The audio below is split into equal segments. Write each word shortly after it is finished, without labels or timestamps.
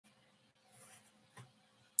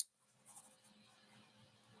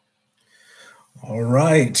All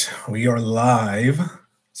right, we are live.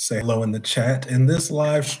 Say hello in the chat. In this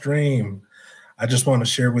live stream, I just want to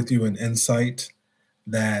share with you an insight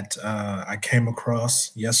that I came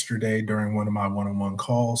across yesterday during one of my one-on-one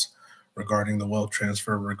calls regarding the wealth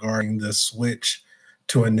transfer, regarding the switch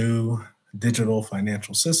to a new digital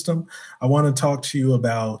financial system. I want to talk to you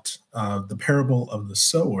about the parable of the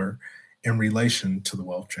sower in relation to the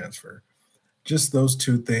wealth transfer. Just those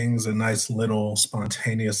two things, a nice little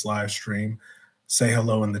spontaneous live stream. Say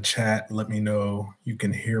hello in the chat. Let me know you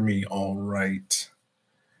can hear me all right.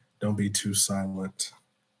 Don't be too silent.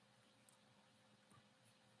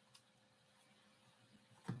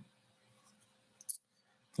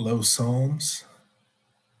 Hello, Psalms.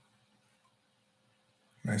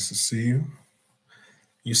 Nice to see you.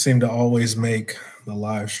 You seem to always make the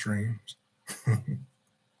live streams. Of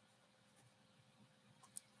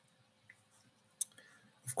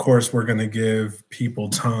course, we're going to give people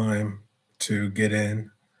time to get in.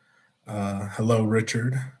 Hello,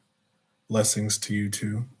 Richard. Blessings to you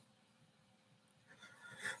too.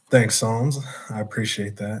 Thanks, Psalms. I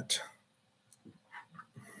appreciate that.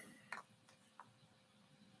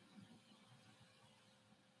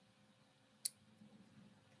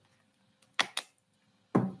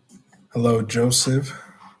 Hello, Joseph.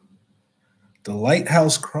 The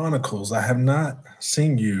Lighthouse Chronicles. I have not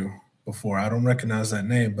seen you before. I don't recognize that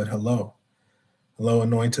name, but hello. Hello,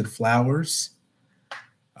 Anointed Flowers.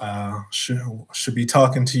 Should be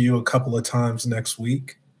talking to you a couple of times next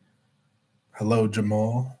week. Hello,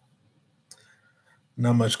 Jamal.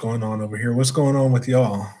 Not much going on over here. What's going on with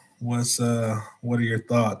y'all? What are your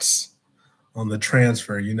thoughts on the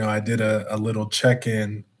transfer? You know, I did a little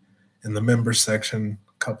check-in in the member section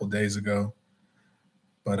a couple days ago,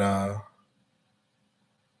 but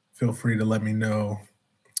feel free to let me know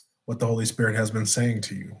what the Holy Spirit has been saying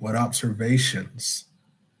to you, what observations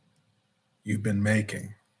you've been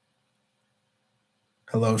making.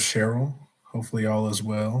 Hello, Cheryl. Hopefully all is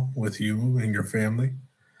well with you and your family.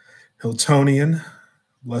 Hiltonian,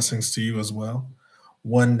 blessings to you as well.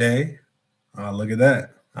 One day, look at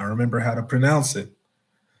that. I remember how to pronounce it.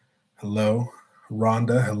 Hello,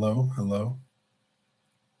 Rhonda. Hello, hello.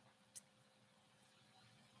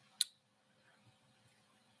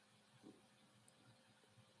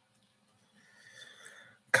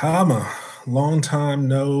 Kama, long time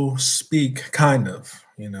no speak, kind of,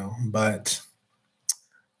 but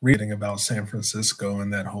reading about San Francisco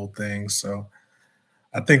and that whole thing. So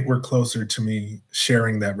I think we're closer to me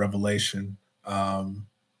sharing that revelation, but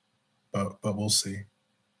we'll see.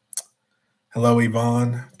 Hello,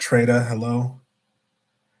 Yvonne. Treda, hello.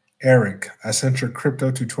 Eric, I sent your crypto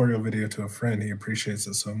tutorial video to a friend. He appreciates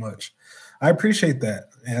it so much. I appreciate that,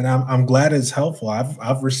 and I'm glad it's helpful.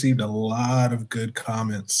 I've received a lot of good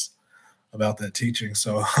comments about that teaching,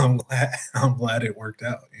 so I'm glad it worked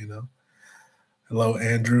out. Hello,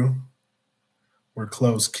 Andrew. We're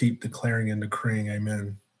close. Keep declaring and decreeing.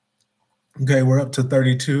 Amen. Okay, we're up to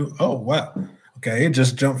 32. Oh, wow. Okay, it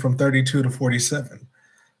just jumped from 32 to 47.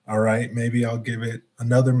 All right, maybe I'll give it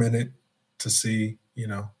another minute to see,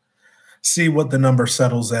 see what the number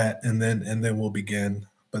settles at, and then we'll begin.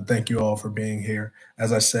 But thank you all for being here.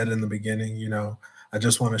 As I said in the beginning, I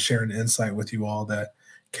just want to share an insight with you all that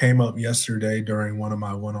came up yesterday during one of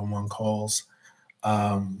my one-on-one calls.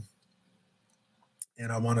 And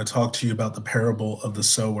I want to talk to you about the parable of the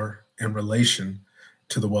sower in relation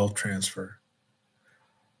to the wealth transfer.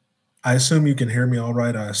 I assume you can hear me all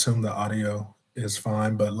right. I assume the audio is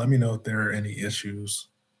fine, but let me know if there are any issues.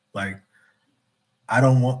 Like, I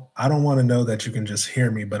don't want to know that you can just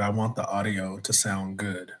hear me, but I want the audio to sound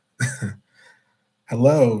good.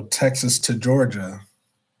 Hello, Texas to Georgia.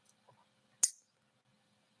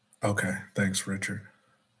 Okay, thanks, Richard.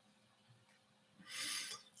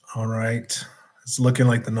 All right. It's looking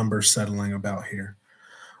like the number's settling about here.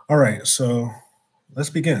 All right, so let's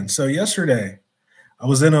begin. So yesterday, I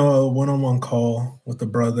was in a one-on-one call with a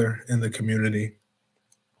brother in the community,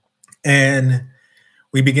 and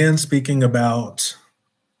we began speaking about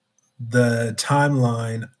the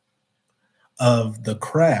timeline of the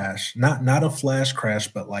crash, not a flash crash,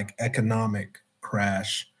 but like economic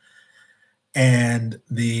crash, and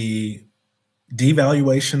the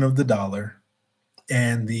devaluation of the dollar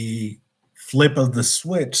and the flip of the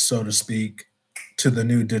switch, so to speak, to the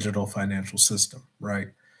new digital financial system, right?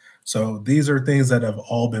 So these are things that have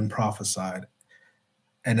all been prophesied.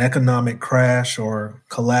 An economic crash or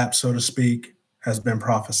collapse, so to speak, has been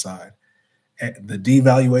prophesied. The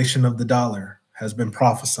devaluation of the dollar has been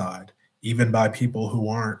prophesied, even by people who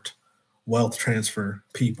aren't wealth transfer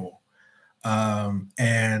people. And,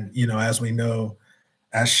 as we know,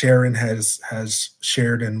 as Sharon has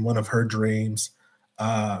shared in one of her dreams.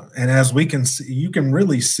 And as we can see, you can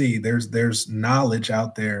really see there's knowledge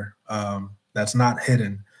out there that's not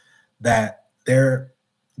hidden, that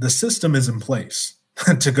the system is in place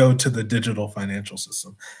to go to the digital financial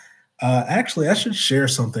system. Actually, I should share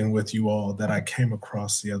something with you all that I came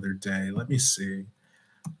across the other day. Let me see.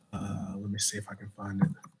 Let me see if I can find it.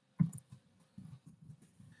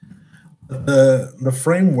 The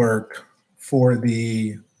framework for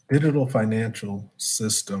the digital financial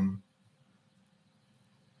system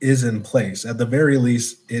is in place. At the very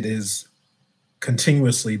least, it is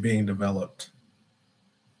continuously being developed.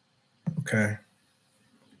 Okay.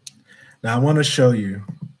 Now I want to show you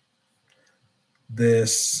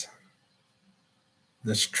this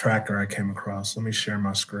tracker I came across. Let me share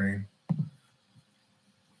my screen.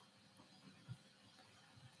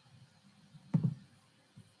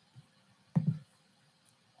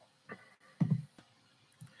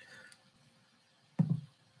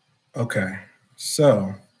 Okay,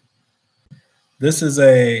 so this is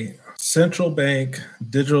a central bank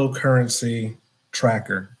digital currency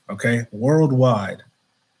tracker, okay, worldwide.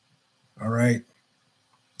 All right.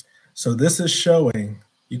 So this is showing,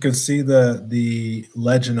 you can see the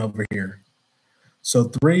legend over here. So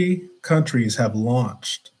 3 countries have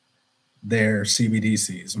launched their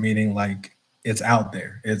CBDCs, meaning like it's out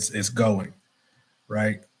there, it's going,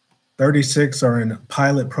 right? 36 are in a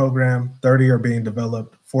pilot program, 30 are being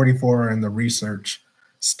developed, 44 are in the research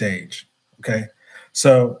stage. Okay.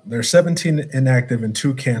 So there's 17 inactive and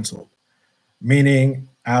 2 canceled, meaning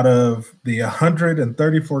out of the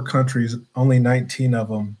 134 countries, only 19 of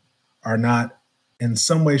them are not in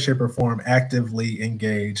some way, shape, or form actively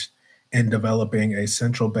engaged in developing a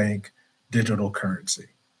central bank digital currency.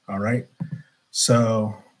 All right.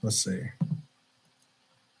 So let's see.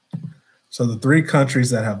 So the 3 countries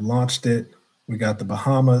that have launched it, we got the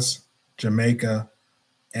Bahamas, Jamaica,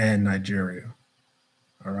 and Nigeria.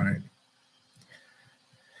 All right.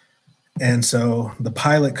 And so the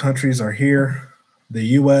pilot countries are here. The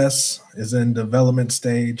US is in development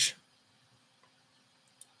stage.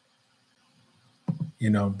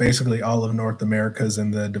 You know, basically all of North America is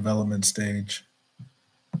in the development stage.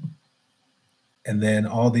 And then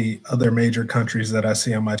all the other major countries that I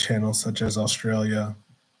see on my channel, such as Australia,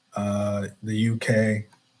 the UK,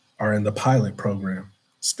 are in the pilot program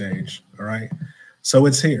stage. All right. So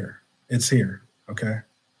it's here. It's here. Okay.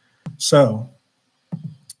 So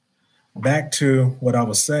back to what I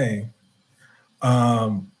was saying.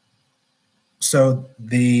 So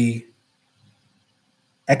the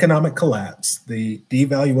economic collapse, the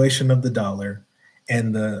devaluation of the dollar,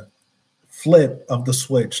 and the flip of the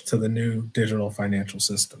switch to the new digital financial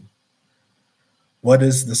system. What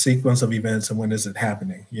is the sequence of events and when is it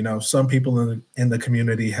happening? You know, some people in the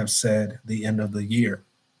community have said the end of the year.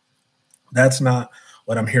 That's not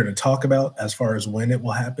what I'm here to talk about as far as when it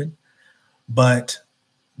will happen. But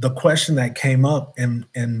the question that came up in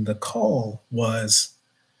the call was,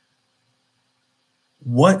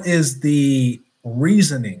 what is the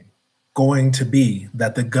reasoning going to be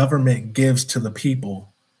that the government gives to the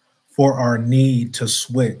people for our need to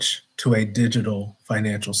switch to a digital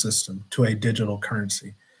financial system, to a digital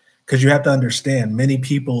currency? Because you have to understand, many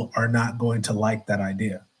people are not going to like that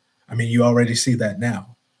idea. I mean, you already see that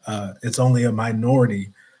now. It's only a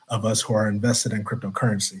minority of us who are invested in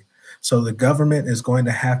cryptocurrency. So the government is going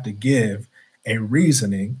to have to give a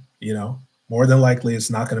reasoning, you know, more than likely it's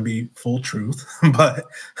not going to be full truth, but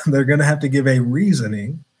they're going to have to give a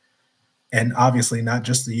reasoning, and obviously not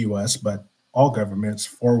just the US, but all governments,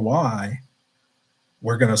 for why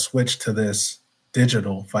we're going to switch to this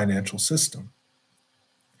digital financial system.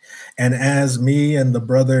 And as me and the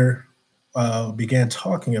brother began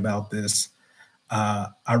talking about this,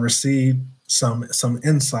 I received some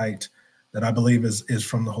insight that I believe is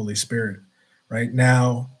from the Holy Spirit. Right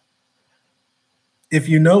now, if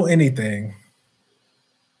you know anything,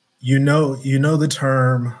 you know the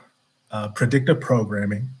term predictive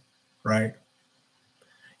programming, right?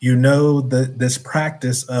 You know this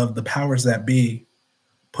practice of the powers that be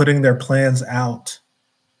putting their plans out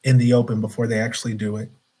in the open before they actually do it,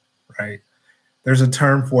 right? There's a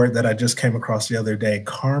term for it that I just came across the other day,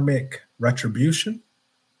 karmic retribution.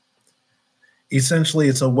 Essentially,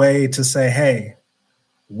 it's a way to say, hey,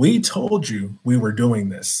 we told you we were doing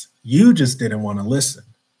this. You just didn't want to listen.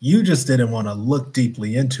 You just didn't want to look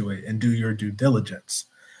deeply into it and do your due diligence.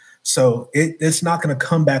 So it's not going to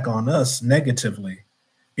come back on us negatively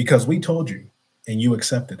because we told you and you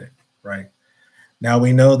accepted it, right? Now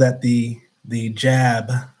we know that the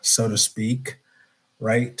jab, so to speak,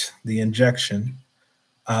 right, the injection,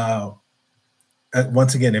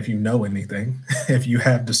 once again, if you know anything, if you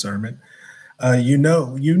have discernment, and you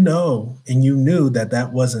knew that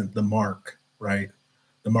that wasn't the mark, right?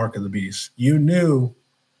 The mark of the beast. You knew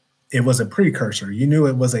it was a precursor. You knew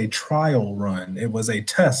it was a trial run. It was a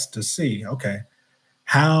test to see, okay,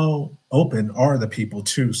 how open are the people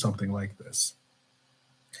to something like this?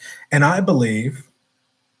 And I believe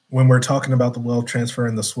when we're talking about the wealth transfer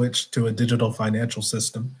and the switch to a digital financial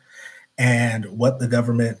system and what the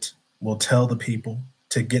government will tell the people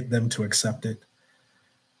to get them to accept it.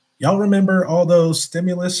 Y'all remember all those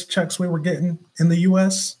stimulus checks we were getting in the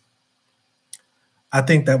US? I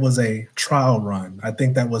think that was a trial run. I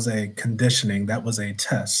think that was a conditioning. That was a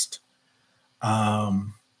test.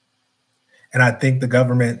 Um, and I think the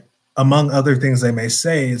government, among other things they may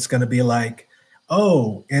say, is going to be like,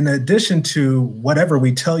 oh, in addition to whatever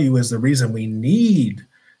we tell you is the reason we need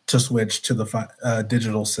to switch to the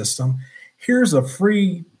digital system, here's a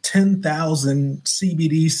free 10,000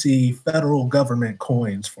 CBDC federal government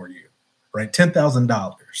coins for you, right?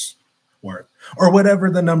 $10,000 worth, or whatever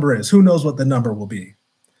the number is. Who knows what the number will be?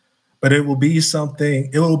 But it will be something,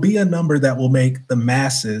 it will be a number that will make the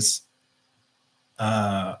masses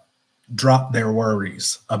drop their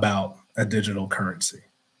worries about a digital currency,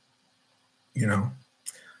 you know?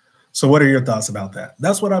 So what are your thoughts about that?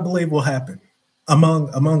 That's what I believe will happen.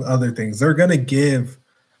 Among other things, they're going to give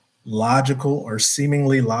logical or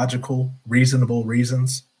seemingly logical, reasonable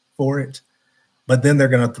reasons for it, but then they're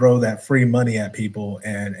going to throw that free money at people,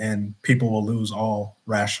 and people will lose all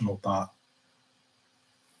rational thought.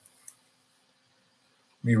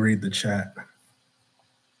 Let me read the chat.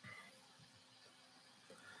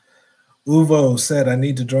 Uvo said, I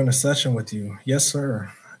need to join a session with you. Yes,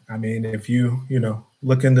 sir. I mean, if you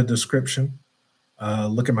look in the description,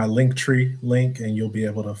 look at my Linktree link, and you'll be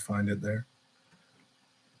able to find it there.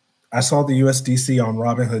 I saw the USDC on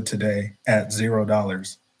Robinhood today at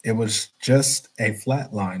 $0. It was just a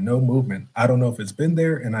flat line, no movement. I don't know if it's been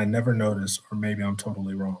there and I never noticed, or maybe I'm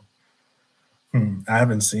totally wrong. I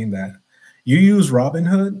haven't seen that. You use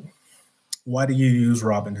Robinhood? Why do you use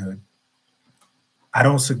Robinhood? I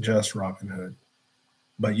don't suggest Robinhood,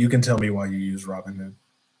 but you can tell me why you use Robinhood.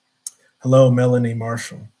 Hello, Melanie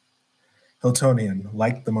Marshall. Hiltonian,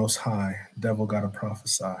 like the Most High, devil gotta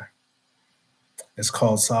prophesy. It's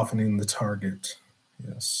called softening the target.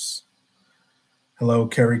 Yes. Hello,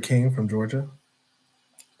 Kerry King from Georgia.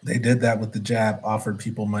 They did that with the jab, offered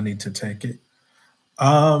people money to take it.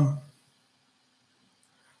 I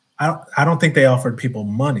don't think they offered people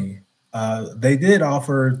money. They did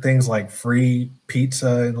offer things like free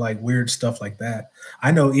pizza and like weird stuff like that.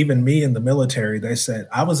 I know even me in the military, they said,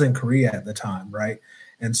 I was in Korea at the time, right?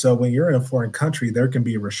 And so when you're in a foreign country, there can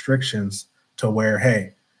be restrictions to where,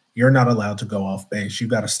 hey, you're not allowed to go off base. You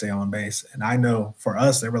got to stay on base. And I know for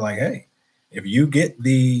us, they were like, hey, if you get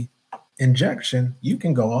the injection, you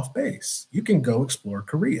can go off base. You can go explore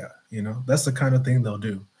Korea. You know, that's the kind of thing they'll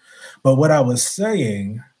do. But what I was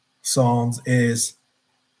saying, Psalms, is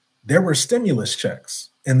there were stimulus checks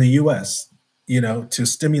in the US, to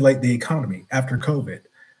stimulate the economy after COVID,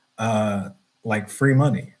 like free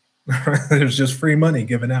money. There's just free money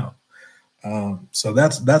given out. So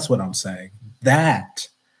that's what I'm saying. That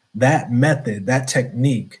method, that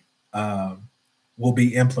technique will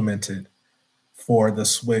be implemented for the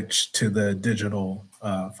switch to the digital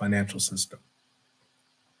financial system.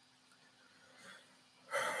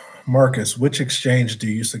 Marcus, which exchange do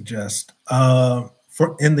you suggest?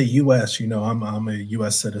 For in the US, I'm a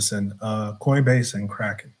US citizen, Coinbase and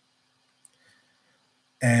Kraken.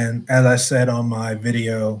 And as I said on my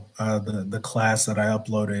video, the class that I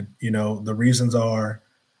uploaded, the reasons are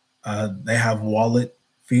they have wallet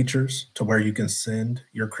features to where you can send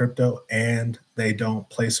your crypto, and they don't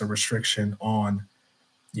place a restriction on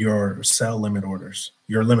your sell limit orders,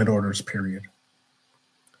 your limit orders, period.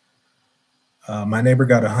 My neighbor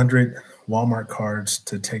got 100 Walmart cards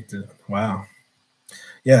to take the, wow.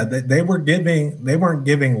 Yeah, they weren't giving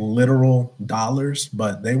literal dollars,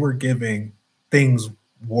 but they were giving things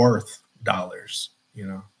worth dollars,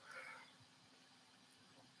 Yeah.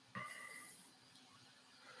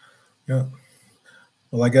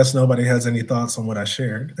 Well, I guess nobody has any thoughts on what I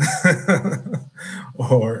shared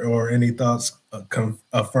or any thoughts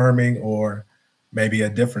affirming or maybe a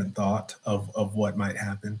different thought of what might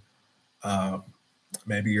happen.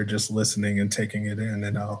 Maybe you're just listening and taking it in,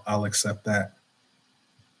 and I'll accept that.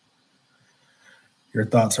 Your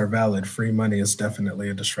thoughts are valid. Free money is definitely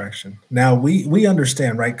a distraction. Now we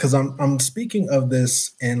understand, right? Because I'm speaking of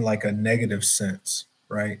this in like a negative sense,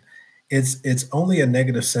 right? It's only a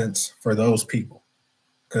negative sense for those people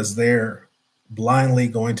because they're blindly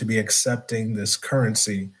going to be accepting this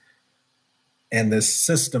currency and this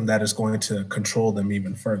system that is going to control them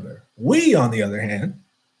even further. We, on the other hand,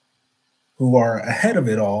 who are ahead of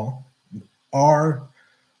it all, our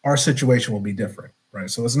situation will be different, right?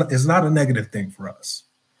 So it's not a negative thing for us.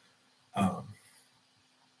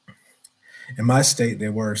 In my state,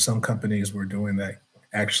 there were some companies were doing that,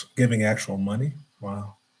 actually giving actual money.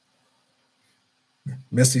 Wow.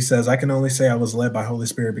 Misty says, I can only say I was led by Holy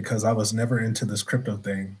Spirit because I was never into this crypto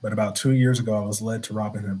thing. But about 2 years ago, I was led to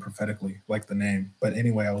Robinhood prophetically, like the name. But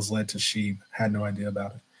anyway, I was led to Sheep. Had no idea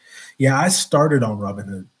about it. Yeah, I started on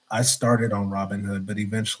Robinhood. But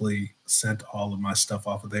eventually sent all of my stuff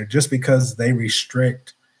off of there just because they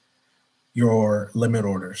restrict your limit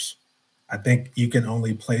orders. I think you can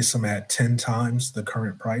only place them at 10 times the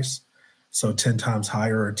current price. So 10 times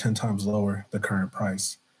higher or 10 times lower the current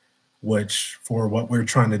price, which for what we're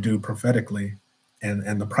trying to do prophetically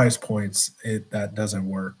and the price points, that doesn't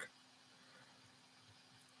work.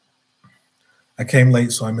 I came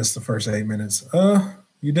late, so I missed the first 8 minutes.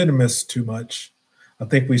 You didn't miss too much. I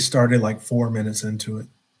think we started like 4 minutes into it.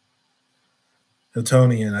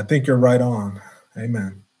 Hiltonian, I think you're right on.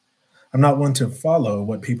 Amen. I'm not one to follow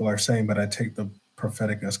what people are saying, but I take the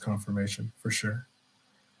prophetic as confirmation for sure.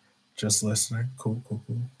 Just listening. Cool.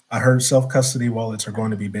 I heard self-custody wallets are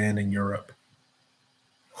going to be banned in Europe.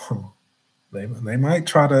 They might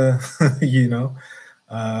try to,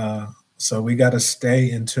 so we got to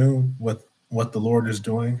stay in tune with what the Lord is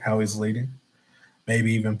doing, how he's leading,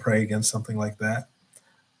 maybe even pray against something like that.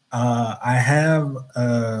 I have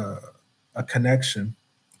a connection,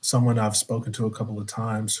 someone I've spoken to a couple of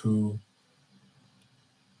times who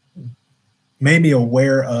may be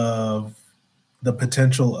aware of the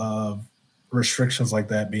potential of restrictions like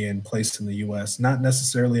that being placed in the US, not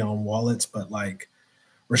necessarily on wallets, but like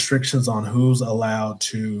restrictions on who's allowed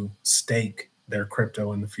to stake their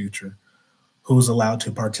crypto in the future, who's allowed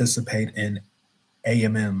to participate in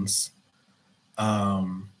AMMs.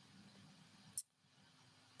 And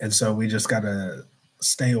so we just got to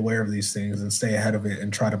stay aware of these things and stay ahead of it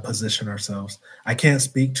and try to position ourselves. I can't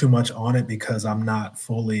speak too much on it because I'm not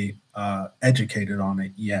fully educated on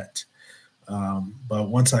it yet. But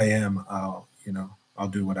once I am, I'll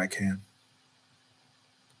do what I can.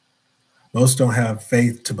 Most don't have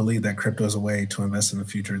faith to believe that crypto is a way to invest in the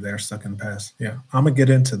future. They're stuck in the past. Yeah, I'm gonna get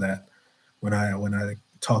into that when I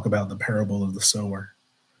talk about the parable of the sower.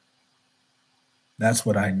 That's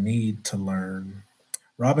what I need to learn.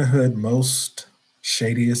 Robinhood, most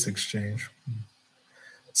shadiest exchange.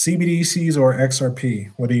 CBDCs or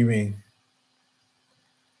XRP? What do you mean?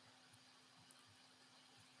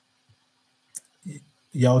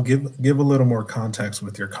 Y'all give a little more context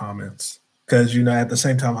with your comments, because at the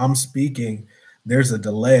same time I'm speaking, there's a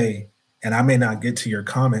delay, and I may not get to your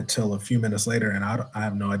comment till a few minutes later, and I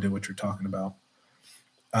have no idea what you're talking about.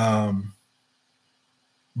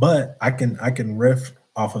 But I can riff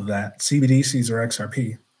off of that. CBDCs or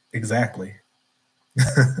XRP? Exactly.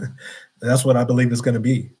 That's what I believe is going to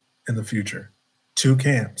be in the future. Two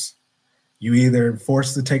camps. You either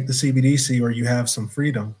forced to take the CBDC or you have some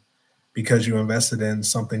freedom because you invested in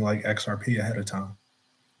something like XRP ahead of time.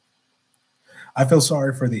 I feel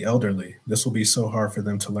sorry for the elderly. This will be so hard for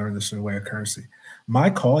them to learn this new way of currency. My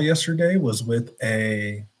call yesterday was with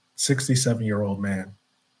a 67-year-old man,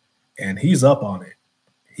 and he's up on it.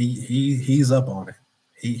 He's up on it.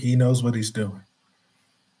 He knows what he's doing.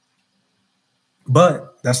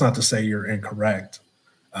 But that's not to say you're incorrect.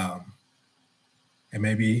 And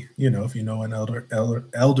maybe, if you know an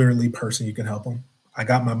elderly person, you can help them. I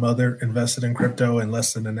got my mother invested in crypto in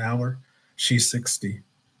less than an hour. She's 60.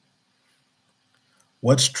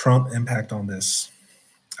 What's Trump's impact on this?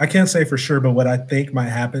 I can't say for sure, but what I think might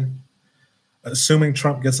happen, assuming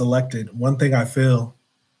Trump gets elected, one thing I feel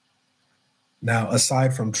now,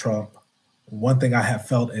 aside from Trump, one thing I have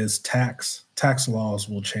felt is tax laws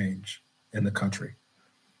will change in the country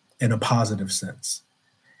in a positive sense.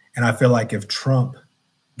 And I feel like if Trump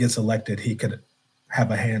gets elected, he could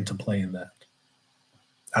have a hand to play in that.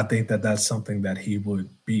 I think that that's something that he would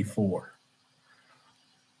be for.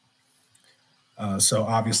 So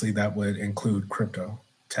obviously that would include crypto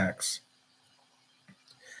tax.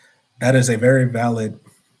 That is a very valid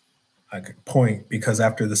point, because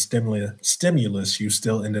after the stimulus, you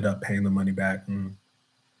still ended up paying the money back.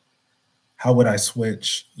 How would I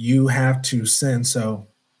switch? You have to send. So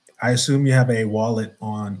I assume you have a wallet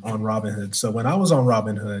on Robinhood. So when I was on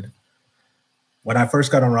Robinhood, when I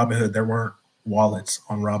first got on Robinhood, there weren't wallets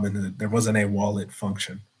on Robinhood. There wasn't a wallet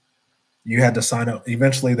function. You had to sign up.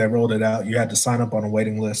 Eventually they rolled it out. You had to sign up on a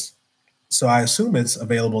waiting list. So I assume it's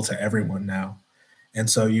available to everyone now. And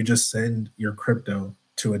so you just send your crypto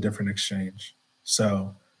to a different exchange.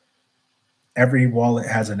 So every wallet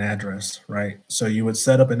has an address, right? So you would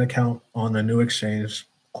set up an account on a new exchange,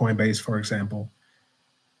 Coinbase, for example,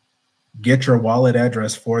 get your wallet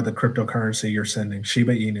address for the cryptocurrency you're sending,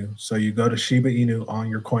 Shiba Inu. So you go to Shiba Inu on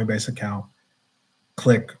your Coinbase account,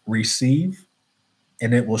 click receive,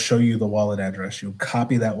 and it will show you the wallet address. You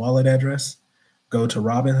copy that wallet address, go to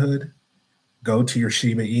Robinhood, go to your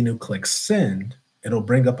Shiba Inu, click send. It'll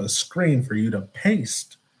bring up a screen for you to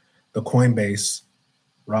paste the Coinbase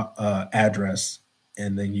address,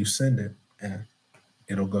 and then you send it, and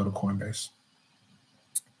it'll go to Coinbase.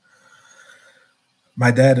 My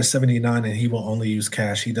dad is 79 and he will only use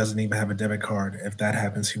cash. He doesn't even have a debit card. If that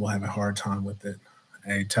happens, he will have a hard time with it.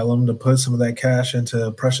 Hey, tell him to put some of that cash into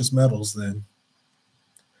precious metals then.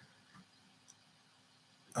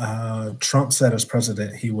 Trump said as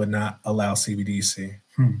president he would not allow CBDC.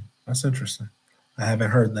 That's interesting. I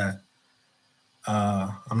haven't heard that.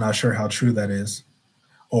 I'm not sure how true that is,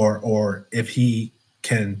 or if he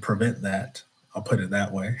can prevent that. I'll put it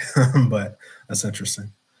that way. But that's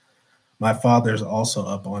interesting. My father's also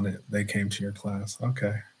up on it. They came to your class.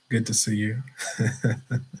 Okay, good to see you.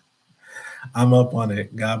 I'm up on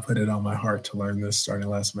it. God put it on my heart to learn this starting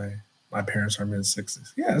last May. My parents are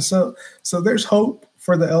mid-60s. Yeah, so there's hope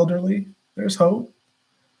for the elderly. There's hope.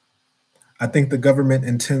 I think the government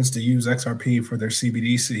intends to use XRP for their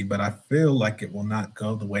CBDC, but I feel like it will not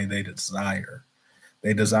go the way they desire.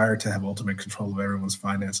 They desire to have ultimate control of everyone's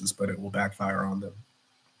finances, but it will backfire on them.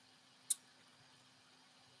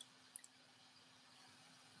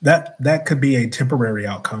 That could be a temporary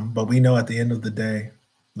outcome, but we know at the end of the day,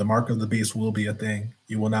 the mark of the beast will be a thing.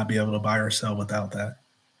 You will not be able to buy or sell without that.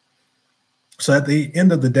 So at the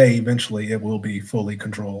end of the day, eventually it will be fully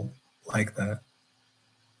controlled like that.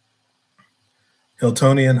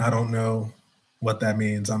 Hiltonian, I don't know what that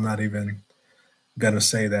means. I'm not even going to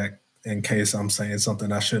say that in case I'm saying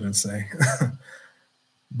something I shouldn't say.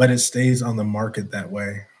 But it stays on the market that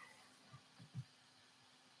way.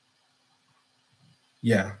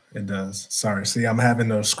 Yeah, it does. Sorry. See, I'm having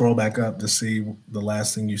to scroll back up to see the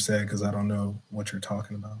last thing you said because I don't know what you're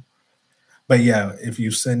talking about. But yeah, if you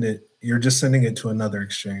send it, you're just sending it to another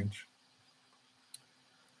exchange.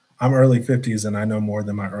 I'm early 50s and I know more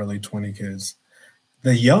than my early 20 kids.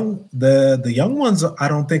 The young ones, I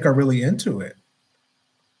don't think are really into it.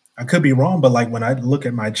 I could be wrong, but like when I look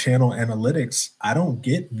at my channel analytics, I don't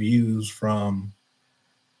get views from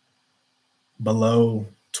below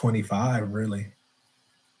 25 really.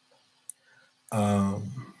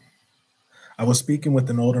 I was speaking with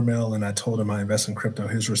an older male and I told him I invest in crypto.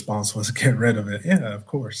 His response was get rid of it. Yeah, of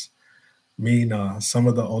course. Some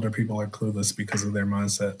of the older people are clueless because of their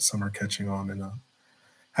mindset. Some are catching on.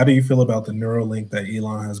 How do you feel about the Neuralink that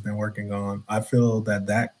Elon has been working on? I feel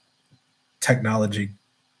that technology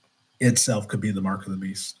itself could be the mark of the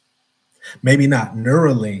beast. Maybe not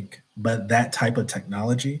Neuralink, but that type of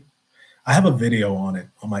technology. I have a video on it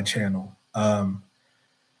on my channel.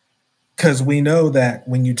 Because we know that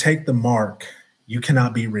when you take the mark, you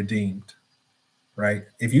cannot be redeemed, right?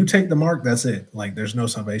 If you take the mark, that's it. Like there's no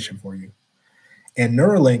salvation for you. And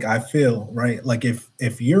Neuralink, I feel, right? Like if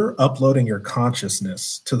you're uploading your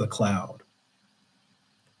consciousness to the cloud,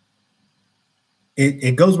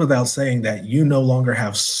 it goes without saying that you no longer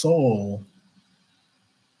have sovereign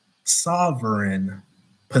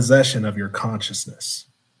possession of your consciousness.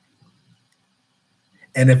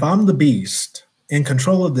 And if I'm the beast in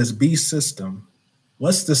control of this beast system,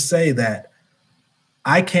 what's to say that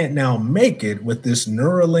I can't now make it with this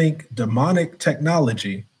Neuralink demonic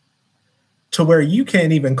technology to where you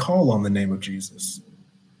can't even call on the name of Jesus?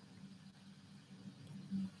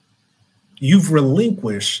 You've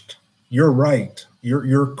relinquished your right,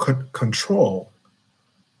 your control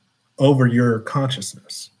over your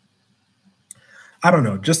consciousness. I don't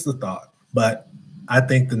know, just the thought, but I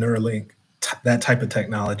think the Neuralink, that type of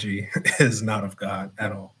technology is not of God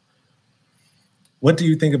at all. What do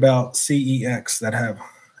you think about CEX that have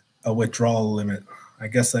a withdrawal limit? I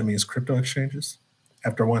guess that means crypto exchanges.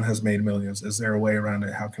 After one has made millions, is there a way around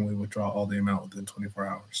it? How can we withdraw all the amount within 24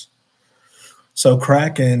 hours? So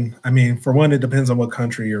Kraken, I mean, for one, it depends on what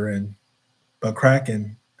country you're in, but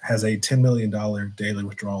Kraken has a $10 million daily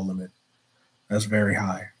withdrawal limit. That's very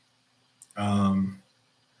high.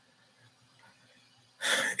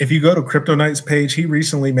 If you go to Crypto Knight's page, he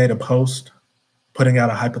recently made a post putting out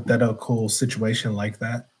a hypothetical situation like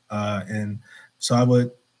that. And so I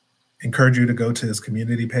would encourage you to go to his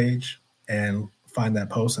community page and find that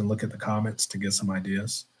post and look at the comments to get some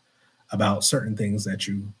ideas about certain things that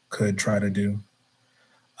you could try to do.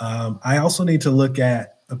 I also need to look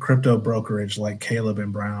at a crypto brokerage like Caleb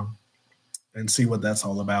and Brown and see what that's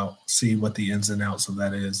all about, see what the ins and outs of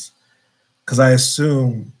that is. Because I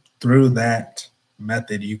assume through that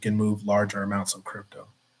method, you can move larger amounts of crypto.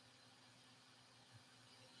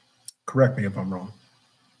 Correct me if I'm wrong.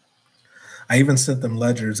 I even sent them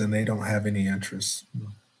ledgers and they don't have any interest.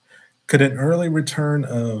 Could an early return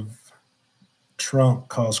of Trump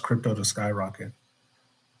cause crypto to skyrocket?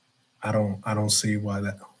 I don't see why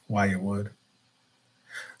it would.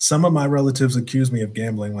 Some of my relatives accused me of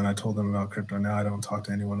gambling when I told them about crypto. Now I don't talk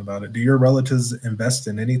to anyone about it. Do your relatives invest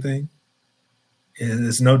in anything?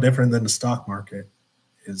 It's no different than the stock market.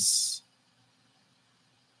 Is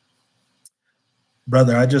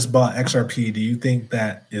Brother, I just bought XRP. Do you think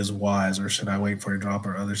that is wise, or should I wait for a drop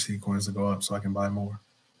or other C coins to go up so I can buy more?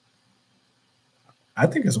 I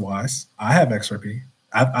think it's wise. I have XRP.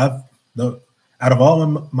 I've the out of all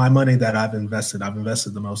of my money that I've invested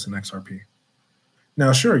the most in XRP.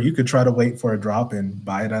 Now, sure, you could try to wait for a drop and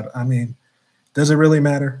buy it out. I mean, does it really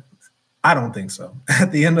matter? I don't think so.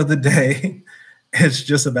 At the end of the day, it's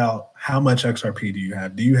just about how much XRP do you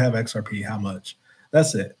have? Do you have XRP? How much?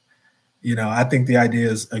 That's it. I think the idea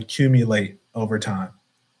is accumulate over time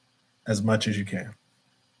as much as you can.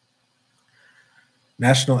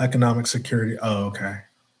 National economic security. Oh, okay.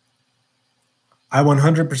 I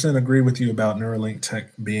 100% agree with you about Neuralink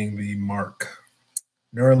tech being the mark.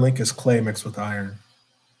 Neuralink is clay mixed with iron.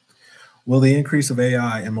 Will the increase of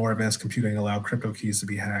AI and more advanced computing allow crypto keys to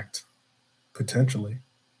be hacked? Potentially.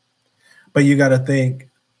 But you got to think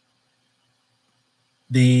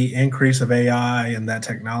the increase of AI and that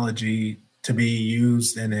technology to be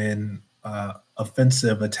used in an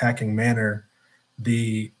offensive, attacking manner,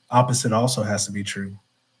 the opposite also has to be true.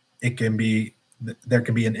 There can be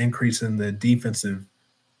an increase in the defensive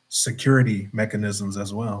security mechanisms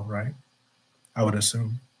as well, right? I would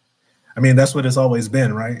assume. I mean, that's what it's always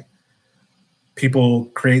been, right? People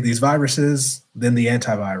create these viruses, then the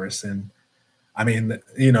antivirus. And I mean,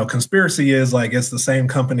 conspiracy is like it's the same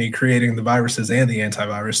company creating the viruses and the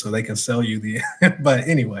antivirus so they can sell you the, but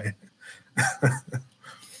anyway,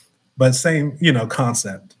 but same,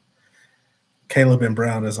 concept. Caleb and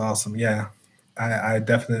Brown is awesome. Yeah, I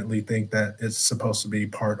definitely think that it's supposed to be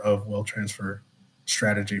part of wealth transfer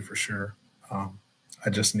strategy for sure. I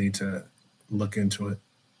just need to look into it.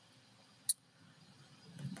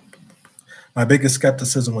 My biggest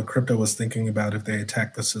skepticism with crypto was thinking about if they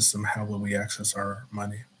attack the system, how will we access our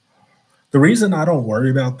money? The reason I don't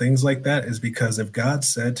worry about things like that is because if God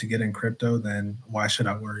said to get in crypto, then why should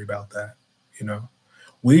I worry about that?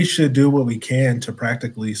 We should do what we can to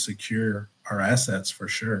practically secure our assets for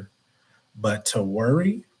sure. But to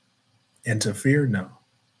worry and to fear, no.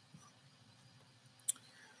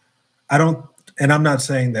 I don't, and I'm not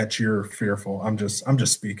saying that you're fearful. I'm just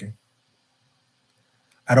speaking.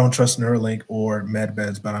 I don't trust Neuralink or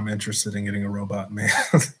MedBeds, but I'm interested in getting a robot, man.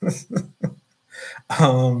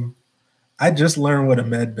 I just learned what a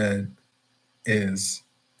MedBed is.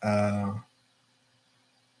 Yeah,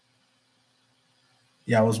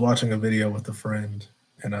 I was watching a video with a friend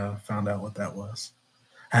and found out what that was.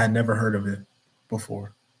 I had never heard of it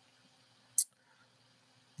before.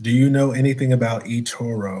 Do you know anything about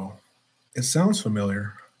eToro? It sounds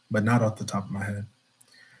familiar, but not off the top of my head.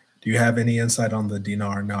 Do you have any insight on the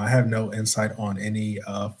dinar? No, I have no insight on any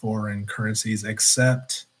foreign currencies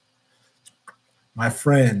except my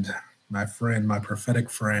friend, my prophetic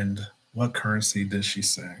friend. What currency did she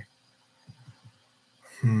say?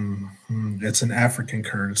 It's an African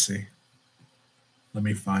currency. Let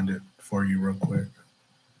me find it for you real quick.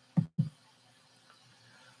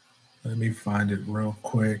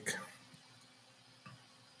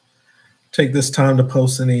 Take this time to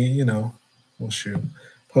post any,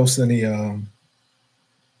 post any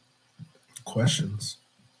questions.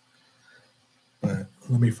 But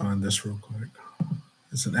let me find this real quick.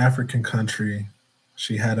 It's an African country.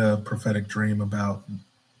 She had a prophetic dream about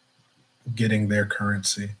getting their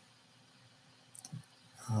currency.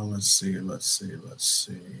 Let's see.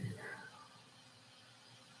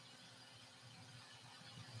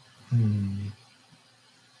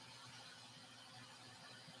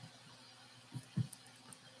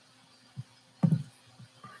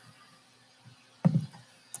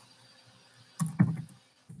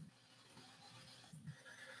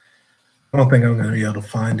 I don't think I'm going to be able to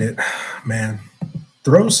find it, man.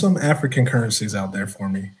 Throw some African currencies out there for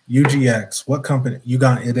me. UGX, what company?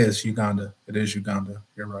 Uganda. It is Uganda.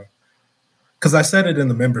 You're right. Because I said it in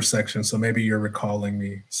the member section, so maybe you're recalling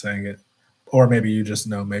me saying it. Or maybe you just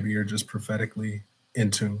know. Maybe you're just prophetically in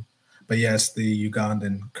tune. But yes, the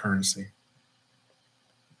Ugandan currency.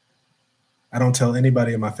 I don't tell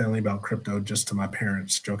anybody in my family about crypto, just to my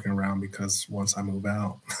parents, joking around because once I move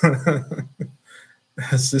out.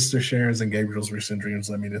 Sister Sharon's and Gabriel's recent dreams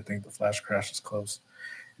led me to think the flash crash is close,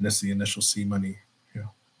 and it's the initial seed money. Yeah.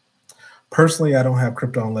 Personally, I don't have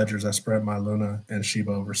crypto on ledgers. I spread my Luna and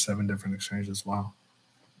Shiba over 7 different exchanges. Wow.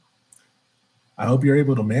 I hope you're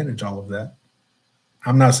able to manage all of that.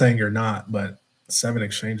 I'm not saying you're not, but 7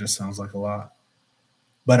 exchanges sounds like a lot.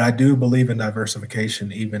 But I do believe in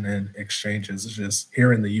diversification, even in exchanges. It's just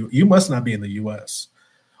here in the you must not be in the U.S.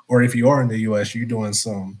 Or if you are in the U.S., you're doing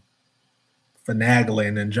some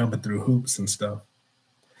finagling and jumping through hoops and stuff.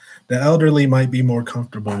 The elderly might be more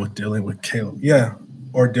comfortable with dealing with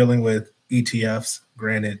or dealing with ETFs.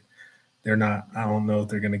 Granted, they're not. I don't know if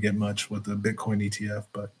they're going to get much with the Bitcoin ETF,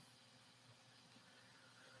 but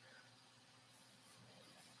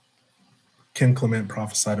Ken Clement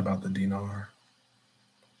prophesied about the dinar.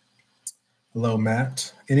 Hello,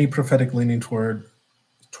 Matt. Any prophetic leaning towards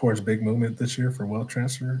big movement this year for wealth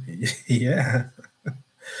transfer? Yeah.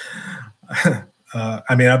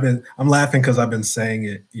 I mean, I'm laughing because I've been saying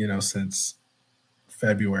it, since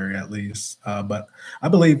February at least. But I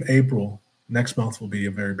believe April next month will be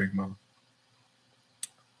a very big month.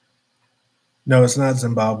 No, it's not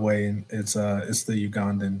Zimbabwean. It's the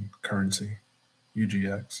Ugandan currency,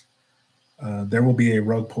 UGX. There will be a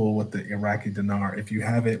rug pull with the Iraqi dinar. If you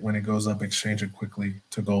have it, when it goes up, exchange it quickly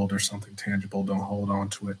to gold or something tangible. Don't hold on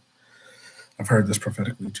to it. I've heard this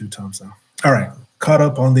prophetically 2 times now. All right, caught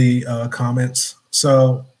up on the comments.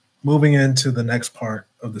 So moving into the next part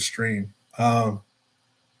of the stream. So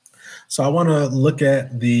I want to look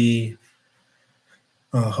at the,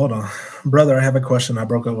 hold on. Brother, I have a question. I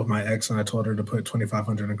broke up with my ex and I told her to put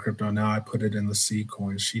 2,500 in crypto. Now I put it in the C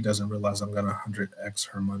coin. She doesn't realize I'm going to 100x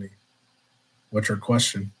her money. What's your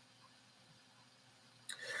question?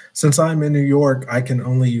 Since I'm in New York, I can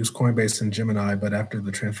only use Coinbase and Gemini, but after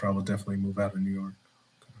the transfer, I will definitely move out of New York.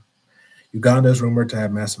 Okay. Uganda is rumored to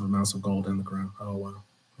have massive amounts of gold in the ground. Oh, wow.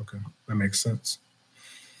 Okay, that makes sense.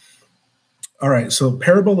 All right, so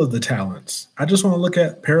parable of the talents. I just want to look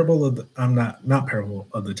at parable of the, not parable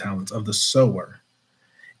of the talents, of the sower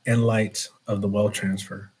in light of the wealth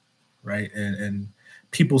transfer, right? And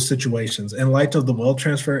people's situations, in light of the wealth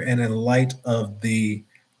transfer and in light of the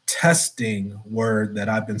testing word that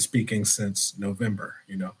I've been speaking since November,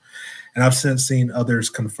 and I've since seen others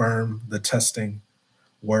confirm the testing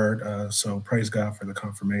word. So praise God for the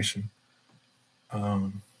confirmation.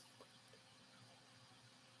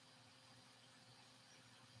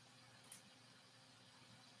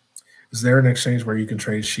 Is there an exchange where you can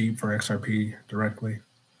trade sheep for XRP directly?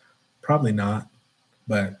 Probably not,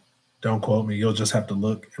 but don't quote me. You'll just have to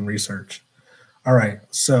look and research. All right,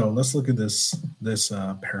 so let's look at this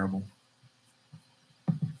parable.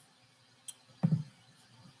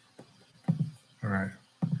 All right,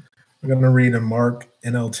 I'm going to read in Mark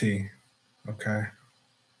NLT. Okay.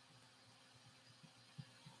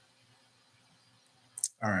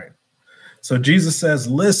 All right. So Jesus says,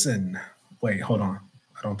 listen. Wait, hold on.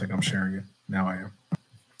 I don't think I'm sharing it. Now I am.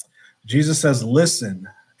 Jesus says, listen.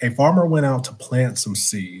 A farmer went out to plant some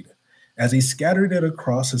seed. As he scattered it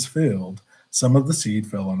across his field, some of the seed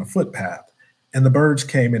fell on a footpath, and the birds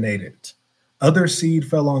came and ate it. Other seed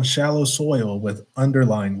fell on shallow soil with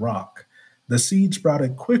underlying rock. The seed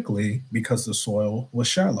sprouted quickly because the soil was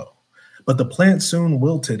shallow, but the plant soon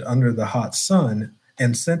wilted under the hot sun,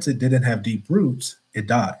 and since it didn't have deep roots, it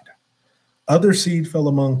died. Other seed fell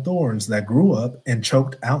among thorns that grew up and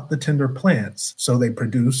choked out the tender plants, so they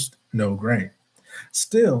produced no grain.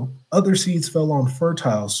 Still, other seeds fell on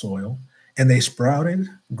fertile soil, and they sprouted,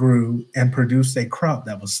 grew, and produced a crop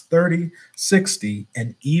that was 30, 60,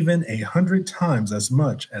 and even 100 times as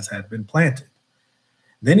much as had been planted.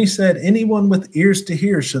 Then he said, anyone with ears to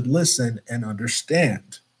hear should listen and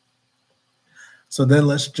understand. So then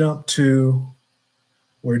let's jump to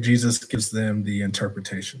where Jesus gives them the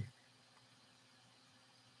interpretation.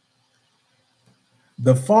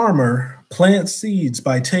 The farmer plants seeds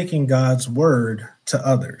by taking God's word to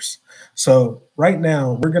others. So right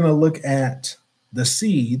now, we're going to look at the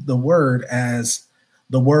seed, the word, as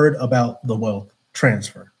the word about the wealth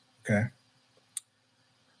transfer, okay?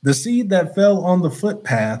 The seed that fell on the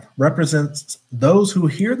footpath represents those who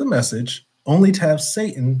hear the message only to have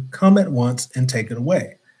Satan come at once and take it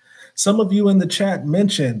away. Some of you in the chat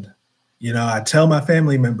mentioned, I tell my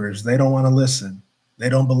family members, they don't want to listen. They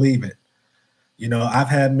don't believe it. I've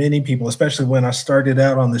had many people, especially when I started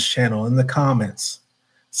out on this channel, in the comments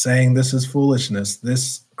saying this is foolishness.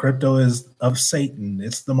 This crypto is of Satan.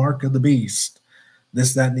 It's the mark of the beast,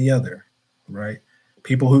 this, that, and the other, right?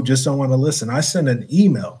 People who just don't want to listen. I sent an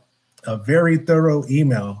email, a very thorough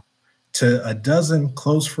email to a dozen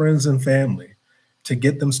close friends and family to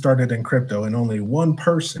get them started in crypto, and only one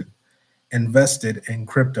person invested in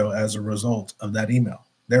crypto as a result of that email.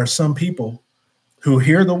 There are some people who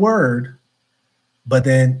hear the word, but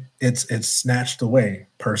then it's snatched away,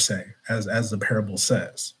 per se, as the parable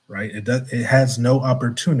says, right? It has no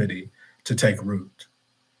opportunity to take root.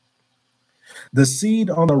 The seed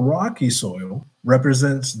on the rocky soil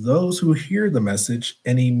represents those who hear the message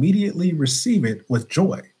and immediately receive it with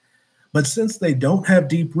joy. But since they don't have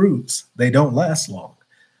deep roots, they don't last long.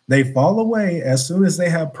 They fall away as soon as they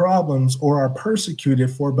have problems or are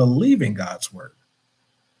persecuted for believing God's word.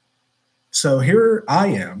 So here I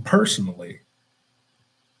am personally,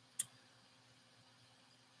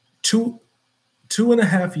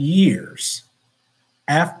 2.5 years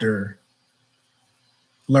after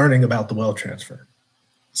learning about the wealth transfer,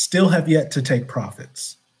 still have yet to take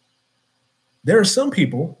profits. There are some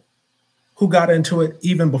people who got into it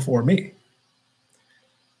even before me.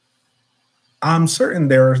 I'm certain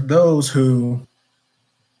there are those who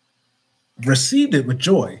received it with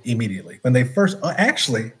joy immediately when they first,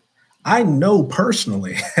 actually, I know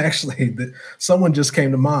personally, that someone just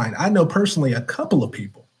came to mind. I know personally a couple of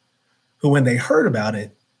people who, when they heard about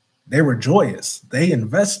it, they were joyous. They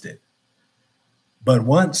invested. But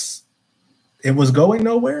once it was going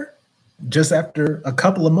nowhere, just after a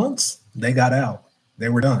couple of months, they got out. They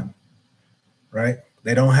were done, right?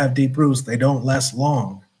 They don't have deep roots. They don't last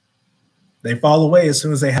long. They fall away as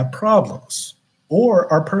soon as they have problems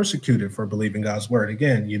or are persecuted for believing God's word.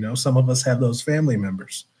 Again, you know, some of us have those family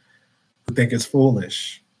members who think it's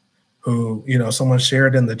foolish, who, you know, someone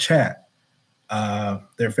shared in the chat,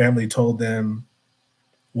 their family told them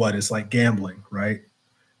what it's like gambling, right?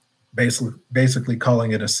 Basically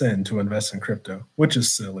calling it a sin to invest in crypto, which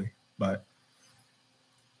is silly, but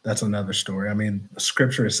that's another story. I mean,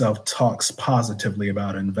 scripture itself talks positively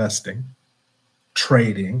about investing,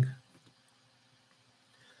 trading.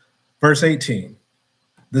 Verse 18,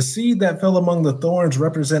 the seed that fell among the thorns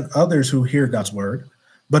represent others who hear God's word,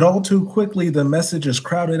 but all too quickly the message is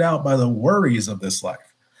crowded out by the worries of this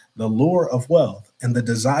life, the lure of wealth, and the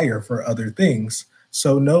desire for other things,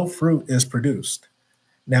 so no fruit is produced.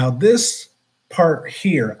 Now, this part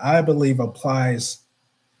here, I believe, applies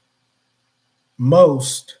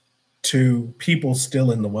most to people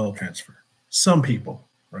still in the wealth transfer. Some people,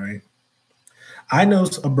 right? I know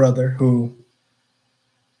a brother who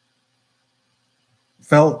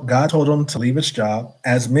felt God told him to leave his job,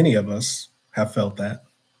 as many of us have felt that.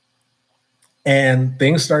 And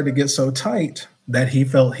things started to get so tight that he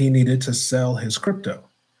felt he needed to sell his crypto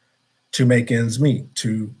to make ends meet,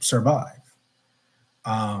 to survive.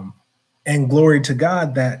 And glory to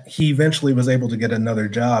God that he eventually was able to get another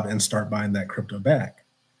job and start buying that crypto back.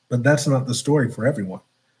 But that's not the story for everyone.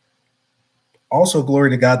 Also,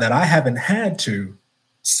 glory to God that I haven't had to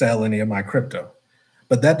sell any of my crypto.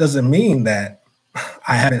 But that doesn't mean that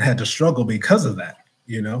I haven't had to struggle because of that.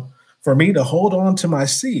 You know, for me to hold on to my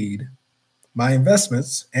seed, my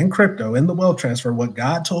investments in crypto, in the wealth transfer, what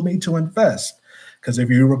God told me to invest. Because if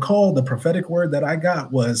you recall, the prophetic word that I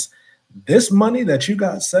got was, this money that you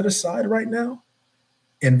got set aside right now,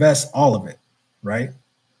 invest all of it, right?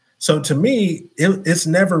 So to me, it's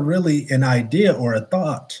never really an idea or a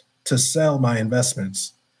thought to sell my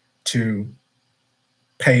investments to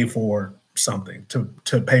pay for something, to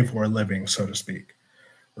pay for a living, so to speak,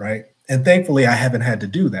 right? And thankfully, I haven't had to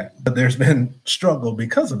do that, but there's been struggle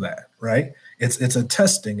because of that, right? It's a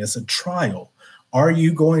testing, it's a trial. Are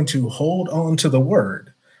you going to hold on to the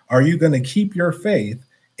word? Are you going to keep your faith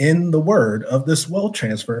in the word of this wealth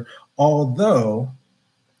transfer, although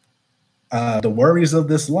the worries of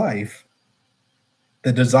this life,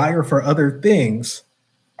 the desire for other things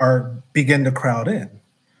begin to crowd in,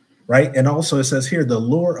 right? And also it says here, the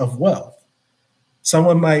lure of wealth.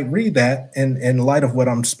 Someone might read that in light of what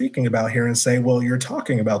I'm speaking about here and say, well, you're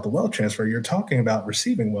talking about the wealth transfer. You're talking about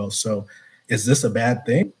receiving wealth. So is this a bad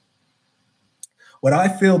thing? What I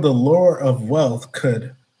feel the lure of wealth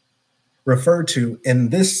could refer to in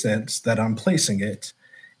this sense that I'm placing it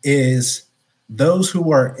is those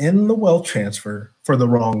who are in the wealth transfer for the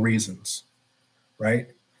wrong reasons, right?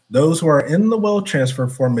 Those who are in the wealth transfer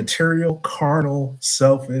for material, carnal,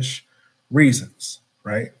 selfish reasons,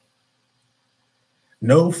 right?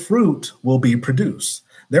 No fruit will be produced.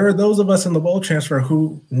 There are those of us in the wealth transfer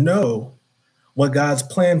who know what God's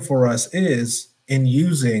plan for us is in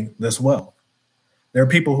using this wealth. There are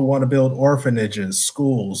people who want to build orphanages,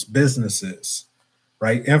 schools, businesses,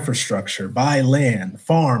 right? Infrastructure, buy land,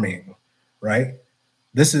 farming, right?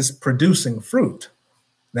 This is producing fruit.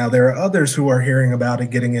 Now, there are others who are hearing about it,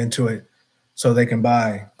 getting into it so they can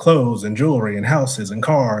buy clothes and jewelry and houses and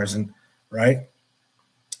cars, and right?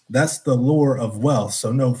 That's the lure of wealth.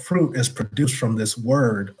 So no fruit is produced from this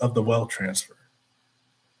word of the wealth transfer.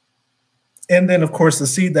 And then, of course, the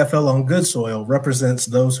seed that fell on good soil represents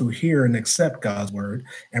those who hear and accept God's word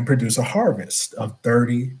and produce a harvest of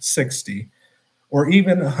 30, 60, or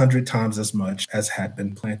even 100 times as much as had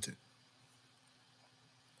been planted.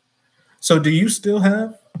 So do you still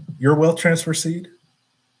have your wealth transfer seed?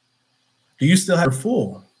 Do you still have your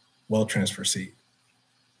full wealth transfer seed?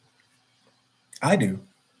 I do.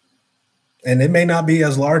 And it may not be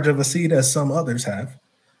as large of a seed as some others have,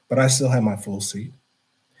 but I still have my full seed.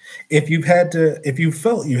 If you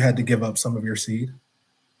felt you had to give up some of your seed,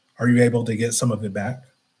 are you able to get some of it back?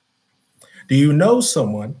 Do you know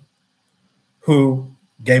someone who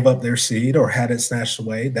gave up their seed or had it snatched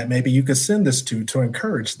away that maybe you could send this to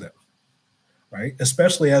encourage them, right?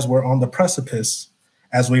 Especially as we're on the precipice,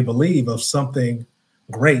 as we believe, of something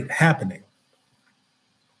great happening.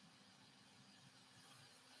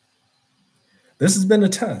 This has been a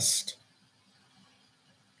test.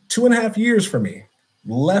 2.5 years for me.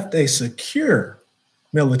 Left a secure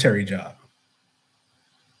military job.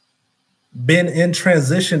 Been in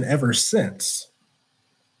transition ever since.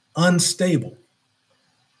 Unstable.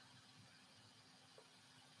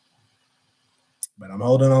 But I'm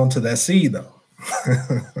holding on to that seed, though.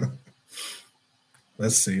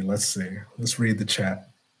 Let's see. Let's read the chat.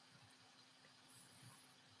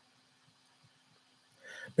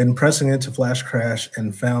 Been pressing into Flash Crash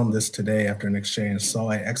and found this today after an exchange.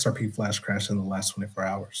 Saw a XRP Flash Crash in the last 24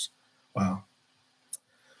 hours. Wow.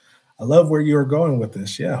 I love where you are going with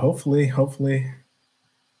this. Yeah, hopefully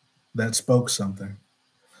that spoke something.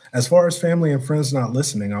 As far as family and friends not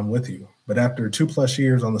listening, I'm with you. But after 2+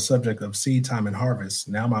 years on the subject of seed time and harvest,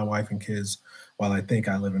 now my wife and kids, while I think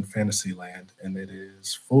I live in fantasy land, and it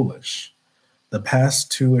is foolish. The past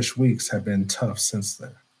 2-ish weeks have been tough since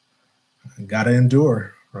then. Gotta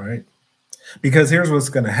endure, right? Because here's what's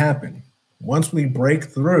going to happen. Once we break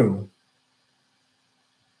through,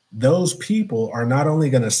 those people are not only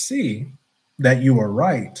going to see that you are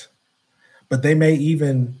right, but they may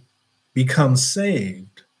even become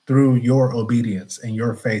saved through your obedience and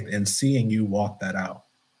your faith and seeing you walk that out.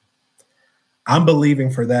 I'm believing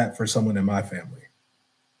for that for someone in my family,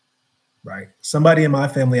 right? Somebody in my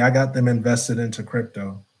family, I got them invested into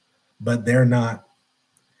crypto, but they're not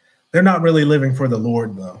really living for the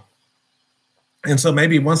Lord, though. And so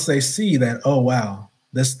maybe once they see that, oh, wow,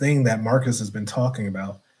 this thing that Marcus has been talking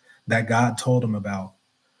about, that God told him about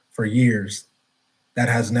for years, that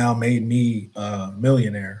has now made me a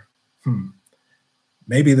millionaire.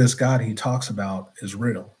 Maybe this God he talks about is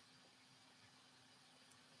real.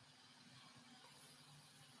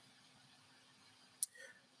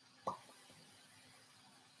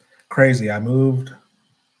 Crazy. I moved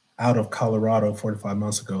out of Colorado 45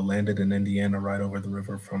 months ago, landed in Indiana right over the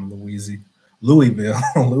river from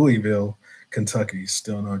Louisville, Kentucky.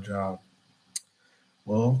 Still no job.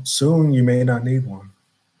 Well, soon you may not need one.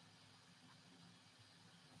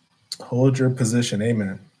 Hold your position.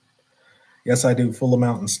 Amen. Yes, I do. Full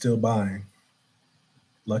amount and still buying.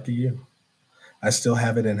 Lucky you. I still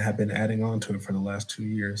have it and have been adding on to it for the last 2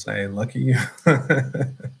 years. Hey, lucky you.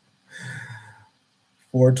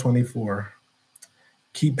 424.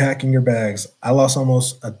 Keep packing your bags. I lost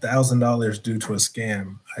almost $1,000 due to a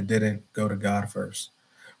scam. I didn't go to God first.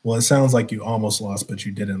 Well, it sounds like you almost lost, but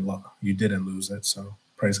you didn't lose it. So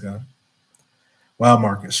praise God. Wow,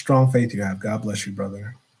 Marcus, strong faith you have. God bless you,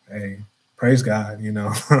 brother. Hey, praise God.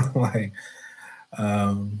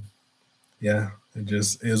 Yeah, it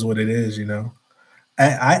just is what it is.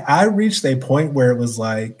 I reached a point where it was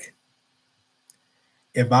like,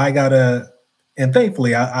 if I gotta, and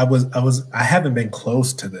thankfully I haven't been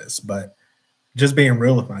close to this, but just being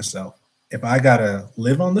real with myself, if I gotta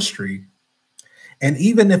live on the street, and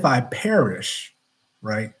even if I perish,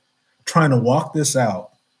 right, trying to walk this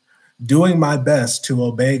out, doing my best to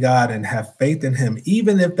obey God and have faith in him,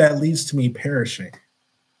 even if that leads to me perishing,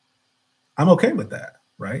 I'm okay with that,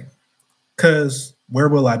 right? Because where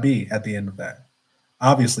will I be at the end of that?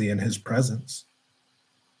 Obviously in his presence.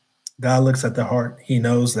 God looks at the heart. He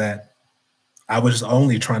knows that I was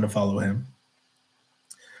only trying to follow him.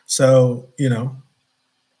 So,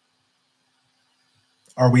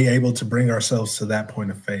 are we able to bring ourselves to that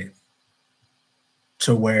point of faith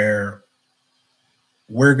to where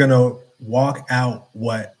we're going to walk out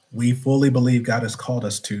what we fully believe God has called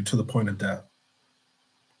us to the point of death?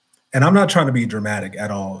 And I'm not trying to be dramatic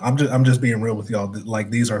at all. I'm just being real with y'all. Like,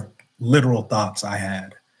 these are literal thoughts I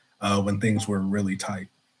had when things were really tight.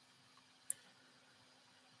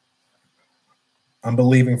 I'm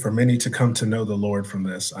believing for many to come to know the Lord from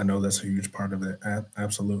this. I know that's a huge part of it.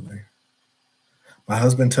 Absolutely. My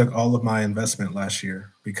husband took all of my investment last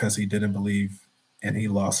year because he didn't believe and he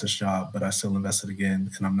lost his job, but I still invested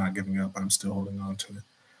again and I'm not giving up. I'm still holding on to it.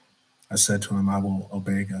 I said to him, I will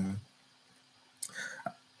obey God.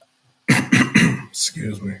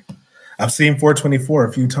 Excuse me. I've seen 424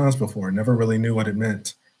 a few times before, never really knew what it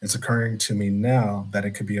meant. It's occurring to me now that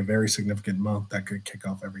it could be a very significant month that could kick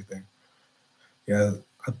off everything. Yeah,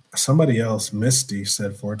 somebody else, Misty,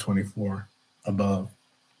 said 424 above.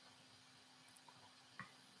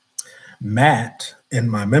 Matt in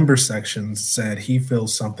my member section said he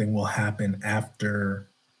feels something will happen after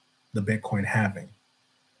the Bitcoin halving.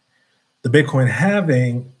 The Bitcoin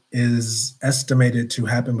halving is estimated to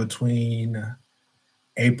happen between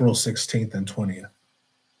April 16th and 20th.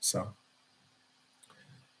 So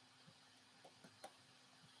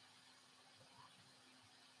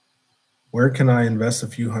where can I invest a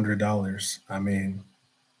few $100s? I mean,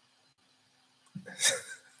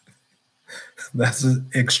 that's an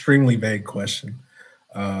extremely vague question.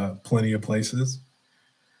 Plenty of places.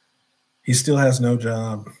 He still has no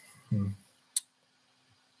job.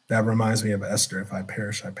 That reminds me of Esther. If I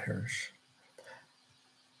perish, I perish.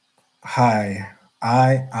 Hi.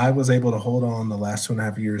 I was able to hold on the last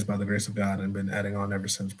 2.5 years by the grace of God and been adding on ever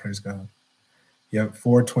since. Praise God. Yep,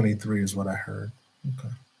 423 is what I heard.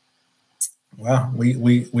 Okay. Wow,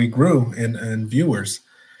 we grew in viewers.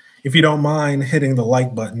 If you don't mind hitting the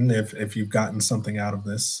like button, if you've gotten something out of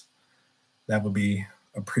this, that would be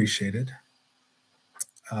appreciated.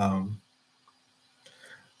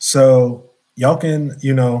 So y'all can,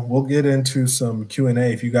 we'll get into some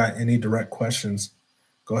Q&A. If you got any direct questions,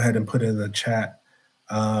 go ahead and put it in the chat.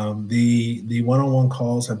 The one-on-one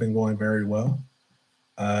calls have been going very well.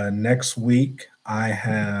 Next week, I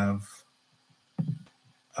have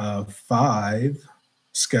 5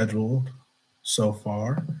 scheduled so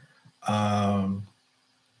far. 5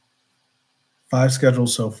 scheduled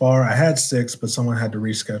so far. I had 6, but someone had to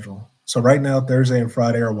reschedule. So right now, Thursday and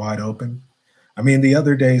Friday are wide open. I mean, the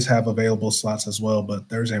other days have available slots as well, but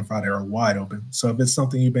Thursday and Friday are wide open. So if it's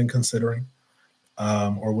something you've been considering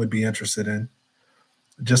or would be interested in,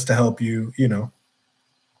 just to help you,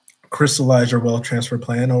 crystallize your wealth transfer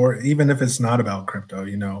plan, or even if it's not about crypto,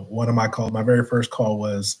 one of my very first call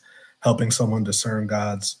was helping someone discern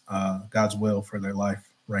God's will for their life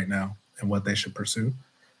right now and what they should pursue.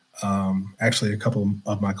 Actually, a couple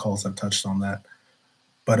of my calls have touched on that.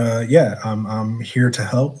 But yeah, I'm here to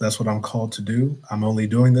help. That's what I'm called to do. I'm only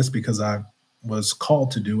doing this because I was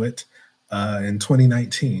called to do it in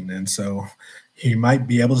 2019. And so you might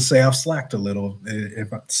be able to say I've slacked a little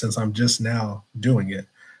since I'm just now doing it.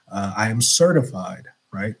 I am certified,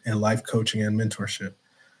 right, in life coaching and mentorship.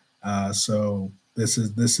 So this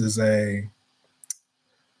is a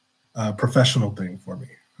professional thing for me.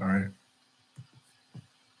 All right.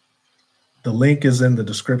 The link is in the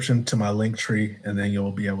description to my link tree, and then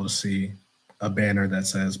you'll be able to see a banner that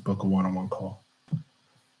says book a one-on-one call.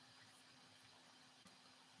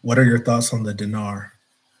 What are your thoughts on the dinar?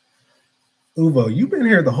 Uvo, you've been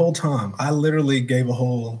here the whole time. I literally gave a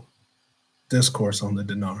whole discourse on the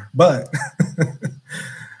dinar, but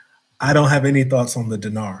I don't have any thoughts on the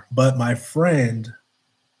dinar. But my friend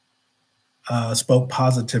spoke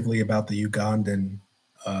positively about the Ugandan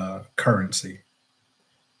currency,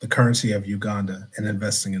 the currency of Uganda, and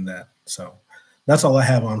investing in that. So that's all I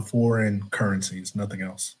have on foreign currencies, nothing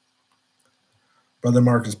else. Brother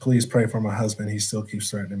Marcus, please pray for my husband. He still keeps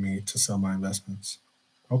threatening me to sell my investments.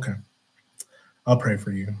 Okay. I'll pray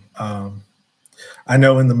for you. I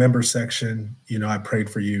know in the member section, I prayed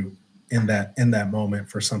for you in that moment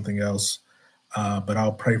for something else, but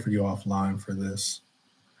I'll pray for you offline for this.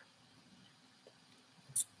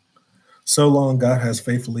 So long, God has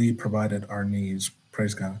faithfully provided our needs.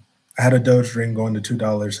 Praise God. I had a Doge dream going to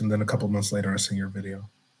 $2, and then a couple months later, I seen your video.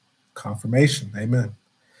 Confirmation. Amen.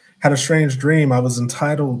 Had a strange dream. I was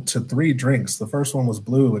entitled to 3 drinks. The first one was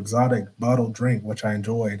blue, exotic bottled drink, which I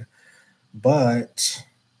enjoyed. But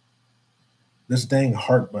this dang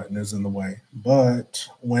heart button is in the way. But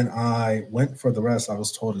when I went for the rest, I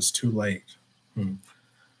was told it's too late.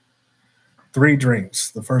 3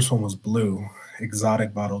 drinks. The first one was blue,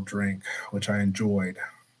 exotic bottled drink, which I enjoyed.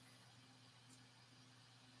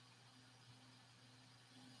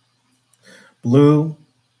 Blue,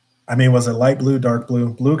 I mean, was it light blue, dark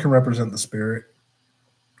blue? Blue can represent the spirit,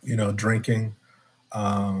 drinking.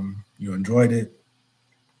 You enjoyed it.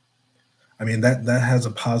 I mean, that has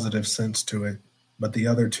a positive sense to it. But the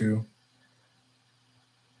other 2,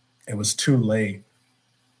 it was too late.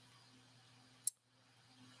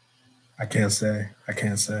 I can't say.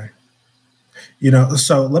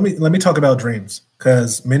 So let me talk about dreams,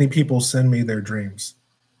 because many people send me their dreams.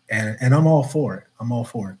 And I'm all for it. I'm all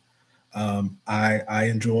for it. I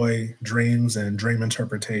enjoy dreams and dream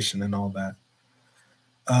interpretation and all that.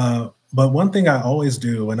 But one thing I always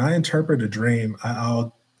do when I interpret a dream,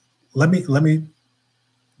 I'll let me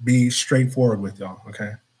be straightforward with y'all.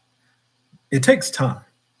 Okay, it takes time.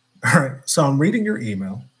 All right. So I'm reading your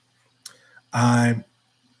email. I'm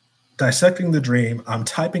dissecting the dream. I'm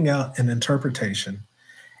typing out an interpretation.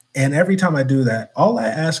 And every time I do that, all I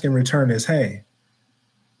ask in return is, hey,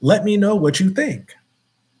 let me know what you think.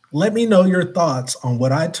 Let me know your thoughts on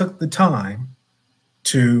what I took the time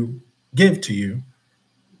to give to you.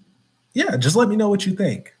 Yeah, just let me know what you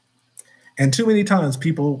think. And too many times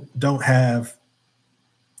people don't have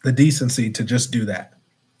the decency to just do that.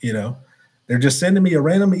 You know, they're just sending me a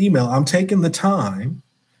random email. I'm taking the time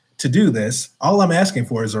to do this. All I'm asking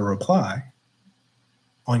for is a reply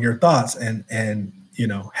on your thoughts. And you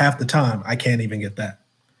know, half the time I can't even get that.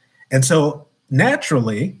 And so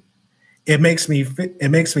naturally, it makes me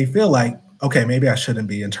feel like, okay, maybe I shouldn't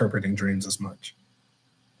be interpreting dreams as much.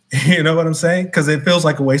 You know what I'm saying? Because it feels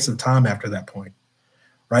like a waste of time after that point,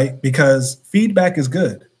 right? Because feedback is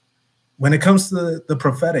good. When it comes to the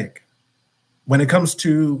prophetic, when it comes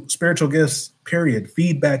to spiritual gifts, period,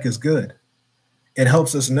 feedback is good. It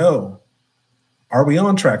helps us know, are we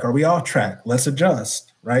on track? Are we off track? Let's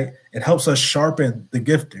adjust, right? It helps us sharpen the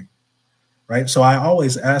gifting, right? So I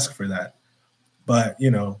always ask for that. But,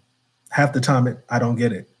 you know, half the time I don't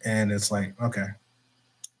get it. And it's like, okay,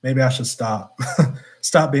 maybe I should stop,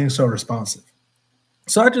 stop being so responsive.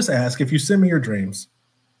 So I just ask, if you send me your dreams,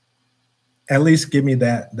 at least give me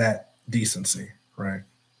that decency, right?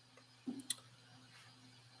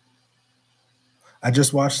 I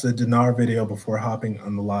just watched the dinar video before hopping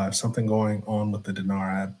on the live. Something going on with the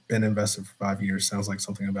dinar. I've been invested for 5 years. Sounds like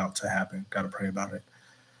something about to happen. Got to pray about it.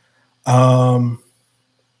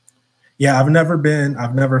 Yeah, I've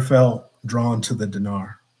never felt drawn to the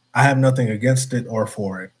dinar. I have nothing against it or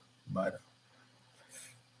for it, but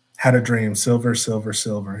had a dream, silver, silver,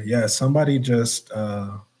 silver. Yeah, somebody just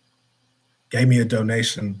gave me a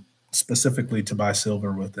donation specifically to buy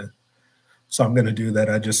silver with it. So I'm going to do that.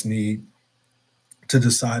 I just need to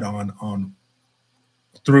decide on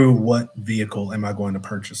through what vehicle am I going to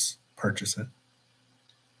purchase it.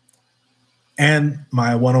 And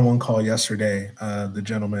my one-on-one call yesterday, the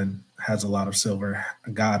gentleman has a lot of silver.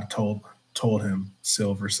 God told him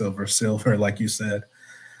silver, silver, silver, like you said.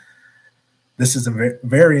 This is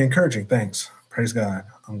very encouraging. Thanks. Praise God.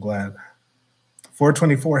 I'm glad.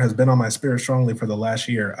 424 has been on my spirit strongly for the last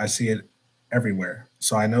year. I see it everywhere.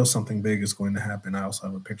 So I know something big is going to happen. I also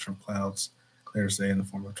have a picture of clouds, clear as day in the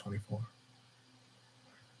form of 24.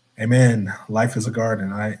 Amen. Life is a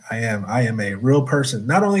garden. I am a real person.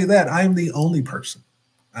 Not only that, I am the only person.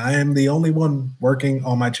 I am the only one working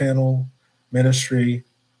on my channel ministry,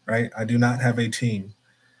 right? I do not have a team.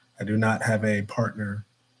 I do not have a partner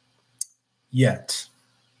yet,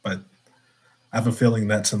 but I have a feeling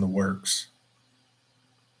that's in the works.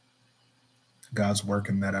 God's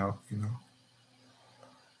working that out, you know.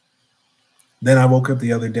 Then I woke up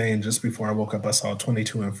the other day, and just before I woke up, I saw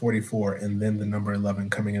 22 and 44, and then the number 11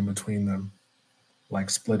 coming in between them, like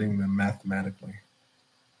splitting them mathematically.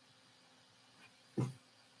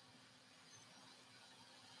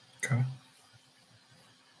 Okay.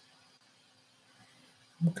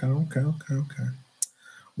 Okay.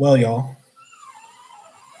 Well, y'all,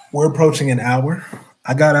 we're approaching an hour.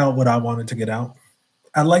 I got out what I wanted to get out.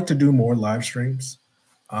 I'd like to do more live streams.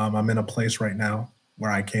 I'm in a place right now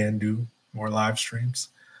where I can do more live streams.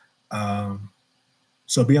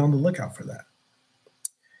 So be on the lookout for that.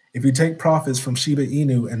 If you take profits from Shiba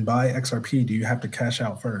Inu and buy XRP, do you have to cash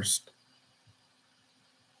out first?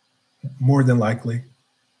 More than likely.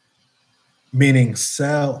 Meaning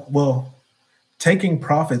sell, well, taking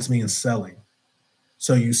profits means selling.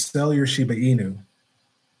 So you sell your Shiba Inu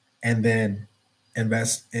and then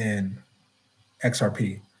invest in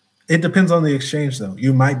XRP. It depends on the exchange, though.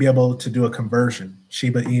 You might be able to do a conversion,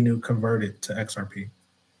 Shiba Inu converted to XRP.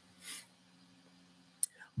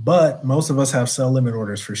 But most of us have sell limit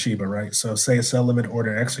orders for Shiba, right? So say a sell limit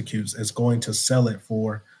order executes, it's going to sell it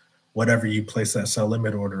for whatever you place that sell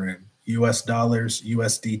limit order in. US dollars,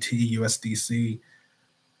 USDT, USDC,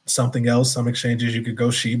 something else. Some exchanges you could go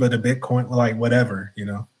Shiba to Bitcoin, like whatever, you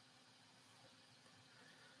know.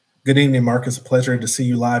 Good evening, Marcus. A pleasure to see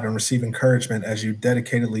you live and receive encouragement as you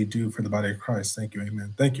dedicatedly do for the body of Christ. Thank you.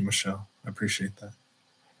 Amen. Thank you, Michelle. I appreciate that.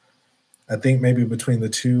 I think maybe between the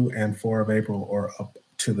 2 and 4 of April or up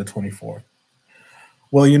to the 24th.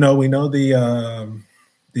 Well, you know, we know the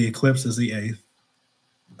eclipse is the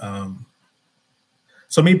 8th.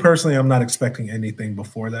 So me personally, I'm not expecting anything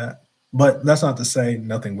before that. But that's not to say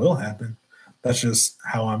nothing will happen. That's just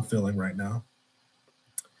how I'm feeling right now.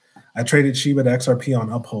 I traded Shiba to XRP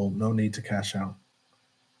on Uphold. No need to cash out.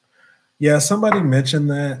 Yeah, somebody mentioned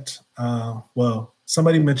that. Well,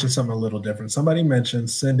 somebody mentioned something a little different. Somebody mentioned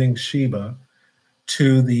sending Shiba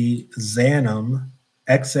to the Xanam,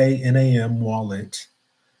 XANAM wallet,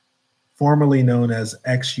 formerly known as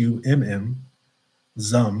XUMM,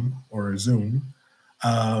 Zum or Zoom,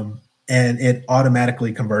 and it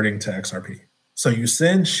automatically converting to XRP. So you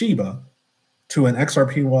send Shiba to an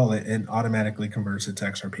XRP wallet and automatically converts it to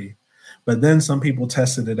XRP. But then some people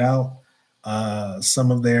tested it out.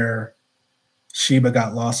 Some of their Shiba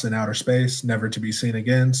got lost in outer space, never to be seen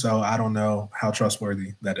again. So I don't know how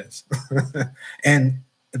trustworthy that is. And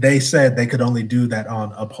they said they could only do that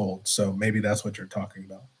on Uphold. So maybe that's what you're talking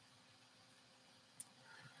about.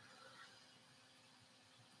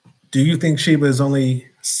 Do you think Shiba is only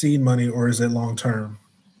seed money or is it long term?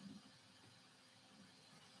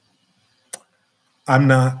 I'm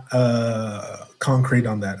not concrete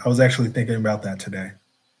on that. I was actually thinking about that today.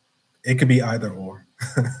 It could be either or.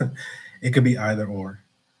 It could be either or.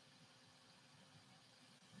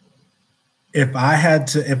 If I had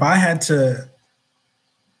to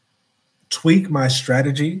tweak my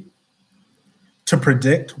strategy to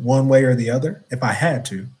predict one way or the other, if I had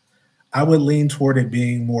to, I would lean toward it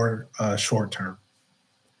being more short term.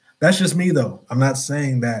 That's just me, though. I'm not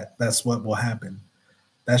saying that that's what will happen.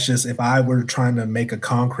 That's just if I were trying to make a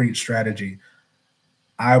concrete strategy,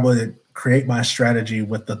 I would create my strategy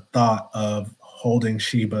with the thought of holding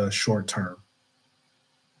Shiba short term.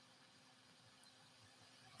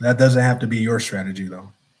 That doesn't have to be your strategy,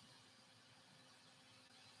 though.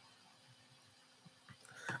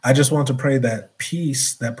 I just want to pray that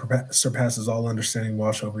peace that surpasses all understanding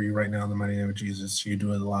wash over you right now in the mighty name of Jesus. You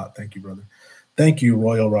do it a lot. Thank you, brother. Thank you,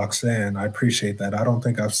 Royal Roxanne. I appreciate that. I don't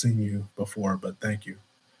think I've seen you before, but thank you.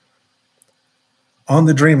 On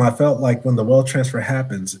the dream, I felt like when the wealth transfer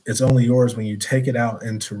happens, it's only yours when you take it out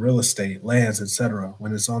into real estate, lands, etc.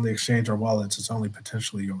 When it's on the exchange or wallets, it's only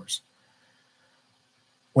potentially yours.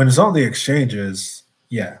 When it's on the exchanges,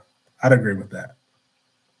 yeah, I'd agree with that.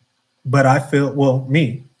 But I feel, well,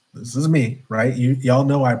 this is me, right? Y'all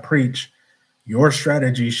know I preach your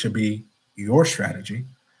strategy should be your strategy.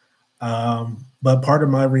 But part of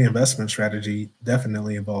my reinvestment strategy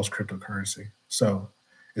definitely involves cryptocurrency. So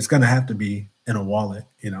it's going to have to be in a wallet,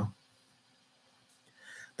 you know.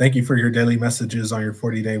 Thank you for your daily messages on your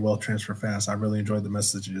 40-day wealth transfer fast. I really enjoyed the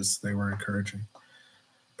messages. They were encouraging.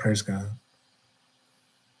 Praise God.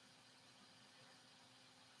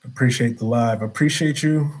 Appreciate the live. Appreciate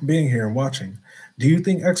you being here and watching. Do you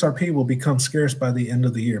think XRP will become scarce by the end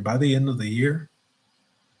of the year? By the end of the year,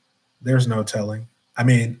 there's no telling. I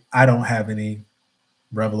mean, I don't have any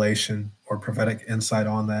revelation or prophetic insight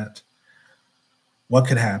on that. What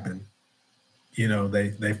could happen? You know,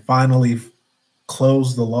 they finally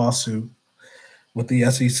closed the lawsuit with the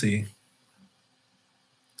SEC.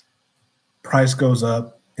 Price goes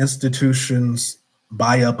up. Institutions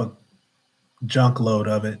buy up a junk load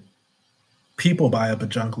of it. People buy up a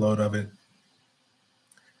junk load of it.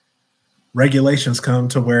 Regulations come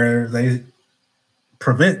to where they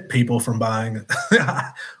prevent people from buying.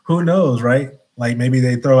 Who knows, right? Like maybe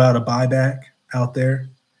they throw out a buyback out there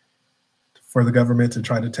for the government to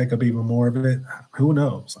try to take up even more of it. Who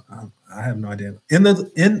knows? I have no idea. End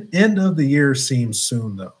of the year seems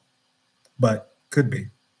soon though, but could be.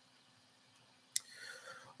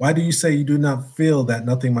 Why do you say you do not feel that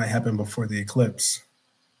nothing might happen before the eclipse?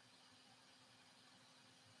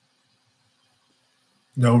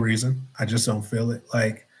 No reason. I just don't feel it.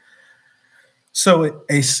 Like, so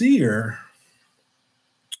a seer,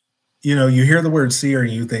 you know, you hear the word seer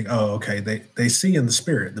and you think, oh, okay, they see in the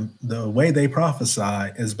spirit. The way they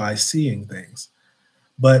prophesy is by seeing things.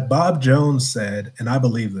 But Bob Jones said, and I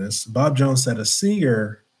believe this, Bob Jones said a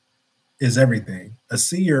seer is everything. A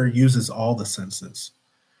seer uses all the senses,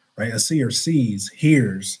 right? A seer sees,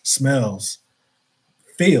 hears, smells,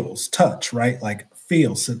 feels, touch, right? Like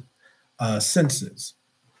feels, senses,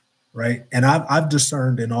 right? And I've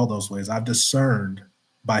discerned in all those ways. I've discerned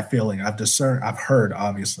by feeling. I've discerned, I've heard,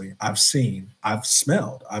 obviously. I've seen, I've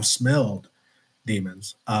smelled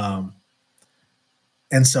demons.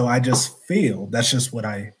 And so I just feel, that's just what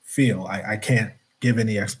I feel. I can't give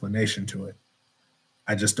any explanation to it.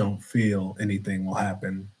 I just don't feel anything will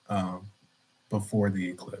happen before the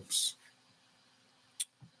eclipse.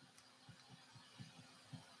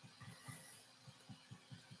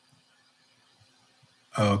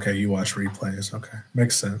 Oh, okay, you watch replays. Okay,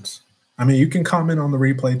 makes sense. I mean, you can comment on the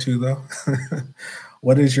replay too, though.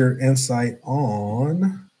 What is your insight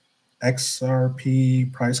on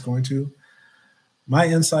XRP price going to? My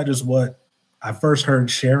insight is what I first heard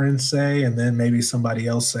Sharon say, and then maybe somebody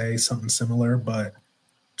else say something similar, but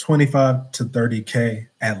 25 to 30K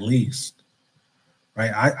at least,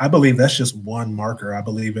 right? I believe that's just one marker. I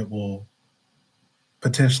believe it will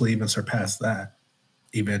potentially even surpass that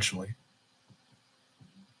eventually.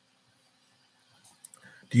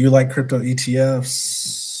 Do you like crypto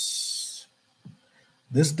ETFs?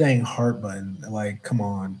 This dang heart button, like, come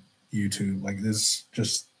on, YouTube. Like, this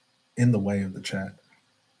just in the way of the chat.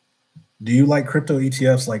 Do you like crypto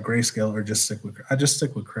ETFs like Grayscale or just stick with? I just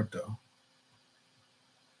stick with crypto.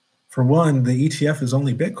 For one, the ETF is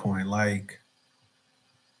only Bitcoin. Like,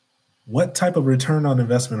 what type of return on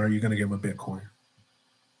investment are you going to get with Bitcoin?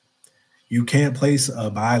 You can't place a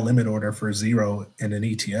buy limit order for 0 in an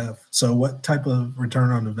ETF. So what type of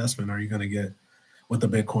return on investment are you going to get with a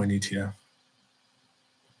Bitcoin ETF?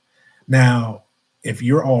 Now, if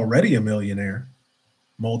you're already a millionaire,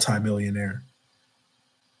 multi-millionaire,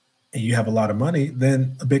 and you have a lot of money,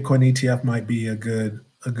 then a Bitcoin ETF might be a good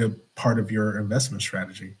part of your investment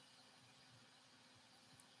strategy,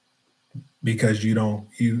 because you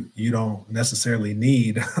don't necessarily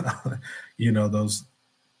need those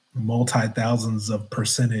multi-thousands of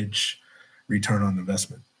percentage return on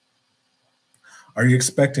investment. Are you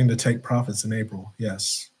expecting to take profits in April?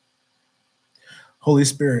 Yes. Holy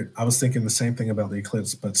Spirit, I was thinking the same thing about the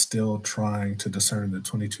eclipse, but still trying to discern the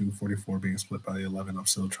 2244 being split by the 11. I'm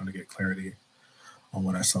still trying to get clarity on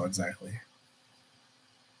what I saw exactly.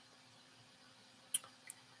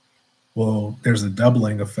 Well, there's a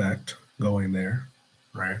doubling effect going there,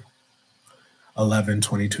 right? 11,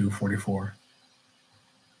 22, 44.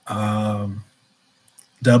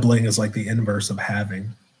 Doubling is like the inverse of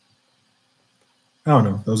halving. I don't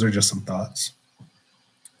know. Those are just some thoughts.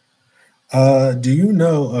 Do you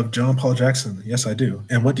know of John Paul Jackson? Yes, I do.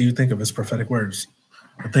 And what do you think of his prophetic words?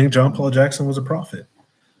 I think John Paul Jackson was a prophet.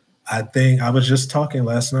 I think I was just talking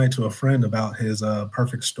last night to a friend about his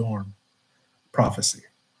perfect storm prophecy.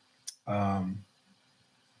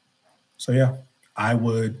 So yeah, I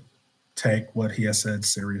would take what he has said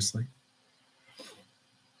seriously.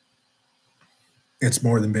 It's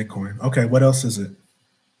more than Bitcoin. Okay, what else is it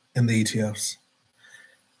in the ETFs?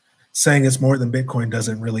 Saying it's more than Bitcoin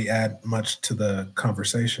doesn't really add much to the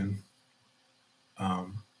conversation.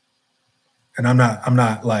 And I'm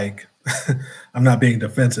not like, I'm not being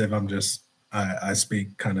defensive. I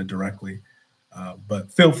speak kind of directly.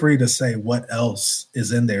 But feel free to say what else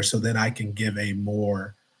is in there so then I can give a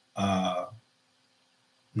more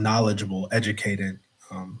knowledgeable, educated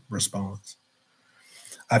response.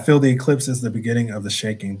 I feel the eclipse is the beginning of the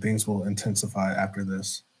shaking. Things will intensify after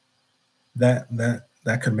this.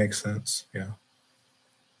 That could make sense. Yeah.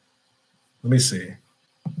 Let me see.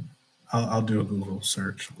 I'll do a Google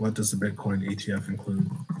search. What does the Bitcoin ETF include?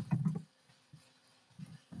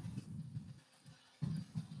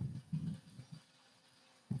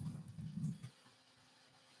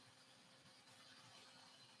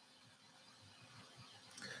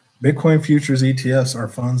 Bitcoin futures ETFs are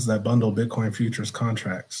funds that bundle Bitcoin futures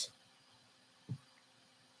contracts.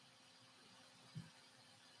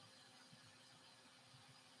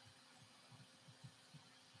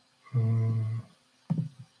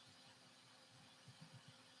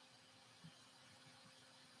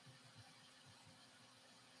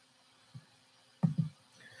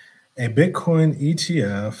 A Bitcoin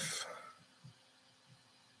ETF.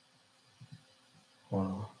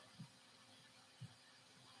 Wow.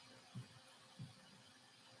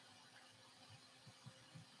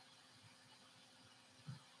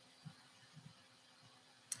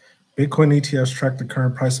 Bitcoin ETFs track the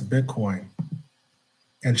current price of Bitcoin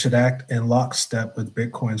and should act in lockstep with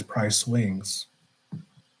Bitcoin's price swings.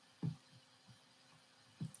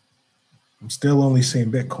 I'm still only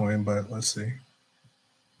seeing Bitcoin, but let's see.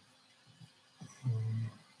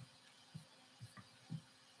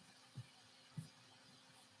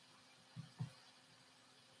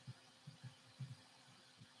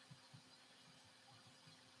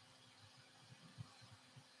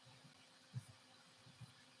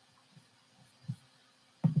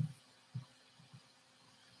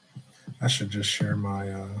 I should just share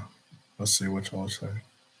my, let's see what y'all say.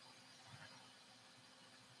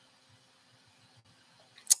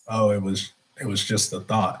 Oh, it was just a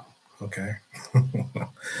thought. Okay.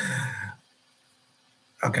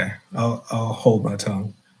 Okay, I'll hold my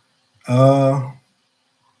tongue. Hi,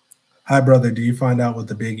 brother. Do you find out what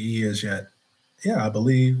the big E is yet? Yeah, I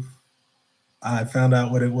believe I found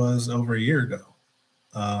out what it was over a year ago.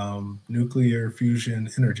 Nuclear fusion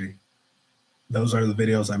energy. Those are the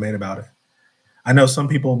videos I made about it. I know some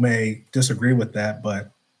people may disagree with that, but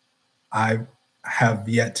I have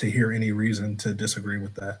yet to hear any reason to disagree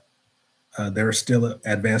with that. There are still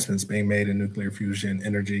advancements being made in nuclear fusion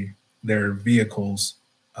energy. There are vehicles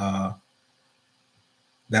uh,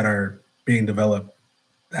 that are being developed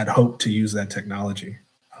that hope to use that technology.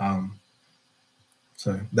 Um,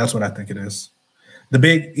 so that's what I think it is. The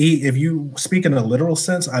big E, if you speak in a literal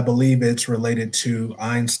sense, I believe it's related to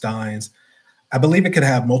Einstein's. I believe it could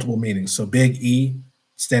have multiple meanings. So big E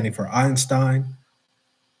standing for Einstein,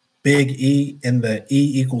 big E in the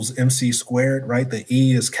E equals MC squared, right? The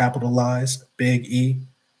E is capitalized, big E,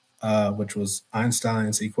 which was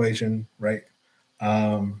Einstein's equation, right?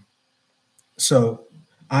 Um, so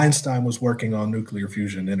Einstein was working on nuclear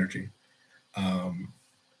fusion energy. Um,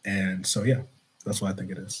 and so, yeah, that's what I think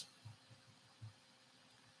it is.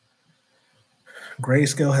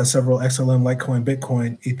 Grayscale has several XLM, Litecoin,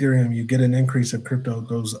 Bitcoin, Ethereum. You get an increase if crypto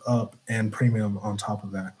goes up and premium on top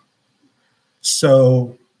of that.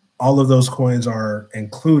 So all of those coins are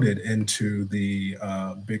included into the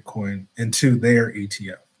Bitcoin, into their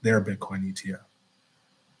ETF, their Bitcoin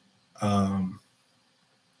ETF.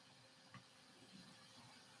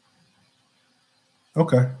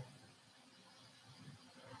 Okay,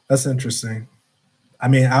 that's interesting. I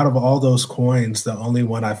mean, out of all those coins, the only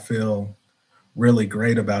one I feel really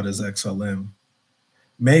great about is XLM,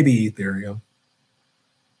 maybe Ethereum.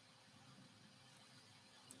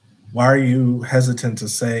 Why are you hesitant to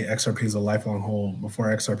say XRP is a lifelong hold before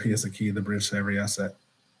XRP is the key, the bridge to every asset?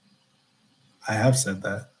 I have said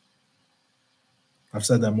that. I've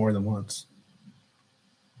said that more than once.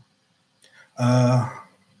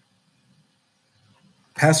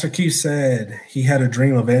 Pastor Keith said he had a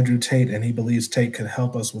dream of Andrew Tate and he believes Tate could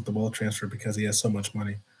help us with the wealth transfer because he has so much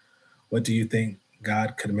money. What do you think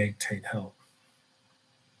God could make Tate help?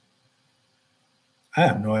 I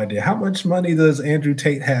have no idea. How much money does Andrew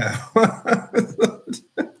Tate have?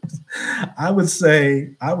 I would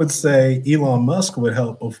say Elon Musk would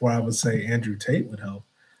help before I would say Andrew Tate would help.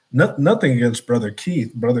 Nothing against Brother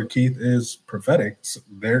Keith. Brother Keith is prophetic. So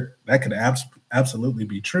that could absolutely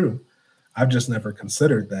be true. I've just never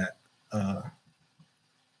considered that.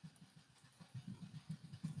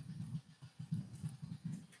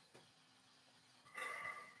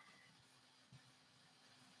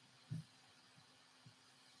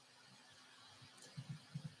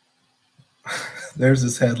 There's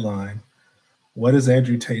this headline. What is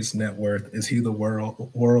Andrew Tate's net worth? Is he the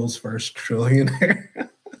world's first trillionaire?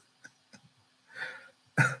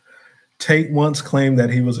 Tate once claimed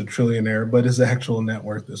that he was a trillionaire, but his actual net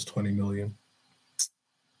worth is 20 million.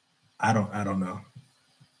 I don't know.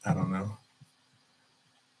 I don't know.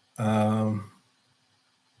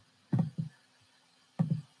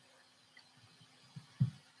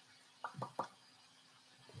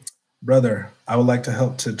 Brother, I would like to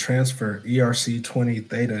help to transfer ERC20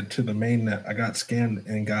 Theta to the mainnet. I got scammed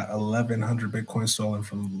and got 1,100 Bitcoin stolen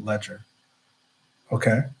from Ledger.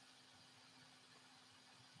 Okay.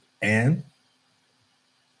 And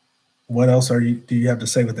what else do you have to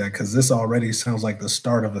say with that? Because this already sounds like the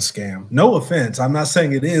start of a scam. No offense. I'm not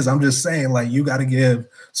saying it is. I'm just saying, like, you got to give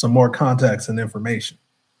some more context and information.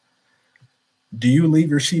 Do you leave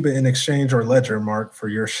your Shiba in exchange or Ledger, Mark, for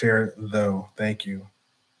your share, though? Thank you.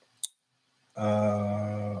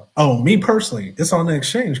 Me personally, it's on the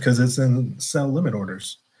exchange because it's in sell limit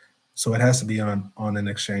orders. So it has to be on an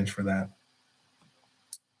exchange for that.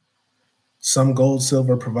 Some gold,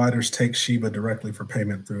 silver providers take Shiba directly for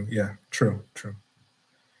payment through. Yeah, true.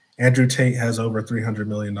 Andrew Tate has over $300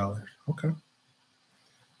 million. Okay.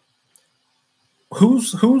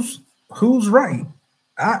 Who's right?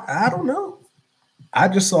 I don't know. I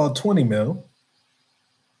just saw 20 mil.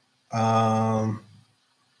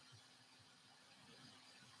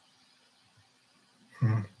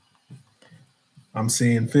 I'm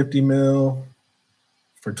seeing 50 mil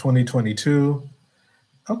for 2022.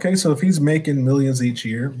 Okay, so if he's making millions each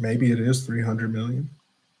year, maybe it is 300 million.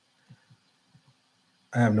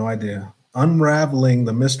 I have no idea. Unraveling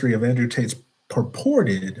the mystery of Andrew Tate's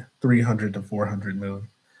purported 300 to 400 million.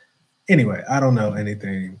 Anyway, I don't know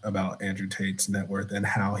anything about Andrew Tate's net worth and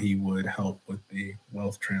how he would help with the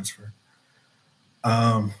wealth transfer.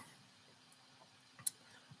 I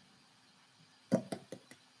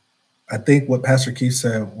think what Pastor Keith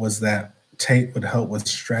said was that Tate would help with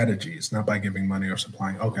strategies, not by giving money or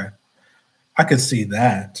supplying. Okay. I could see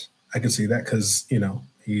that. Because,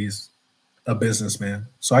 he's a businessman.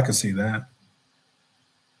 So I could see that.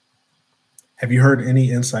 Have you heard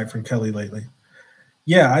any insight from Kelly lately?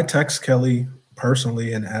 Yeah, I text Kelly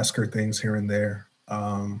personally and ask her things here and there.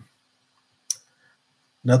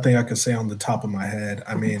 Nothing I could say on the top of my head.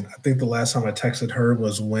 I mean, I think the last time I texted her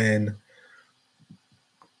was when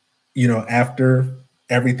after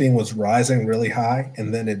everything was rising really high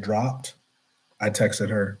and then it dropped, I texted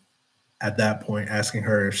her at that point asking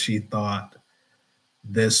her if she thought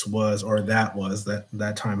this was or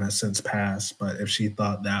that time has since passed, but if she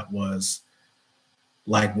thought that was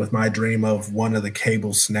like with my dream of one of the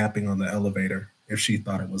cables snapping on the elevator, if she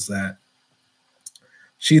thought it was that.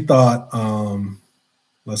 She thought,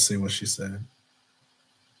 let's see what she said.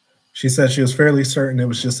 She said she was fairly certain it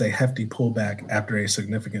was just a hefty pullback after a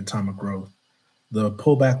significant time of growth. The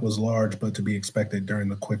pullback was large, but to be expected during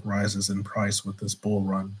the quick rises in price with this bull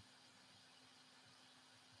run.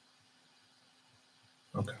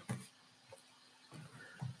 Okay.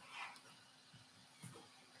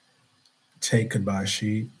 Take goodbye,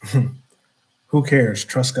 sheep. Who cares?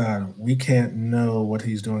 Trust God. We can't know what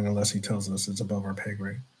he's doing unless he tells us. It's above our pay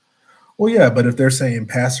grade. Well, yeah, but if they're saying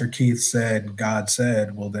Pastor Keith said, God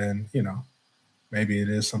said, well, then, maybe it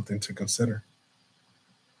is something to consider.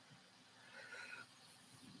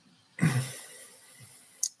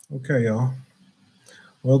 Okay, y'all.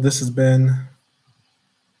 Well, this has been,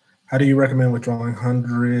 how do you recommend withdrawing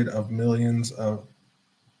hundreds of millions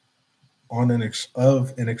in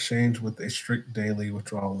exchange with a strict daily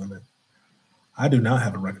withdrawal limit? I do not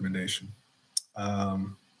have a recommendation.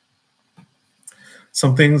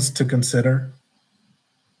 Some things to consider.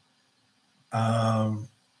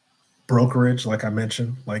 Brokerage, like I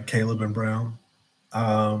mentioned, like Caleb and Brown.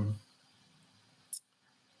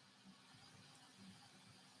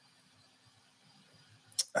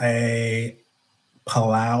 A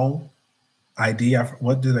Palau ID.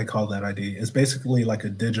 What do they call that ID? It's basically like a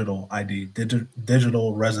digital ID,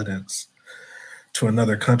 digital residence to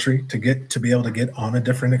another country to be able to get on a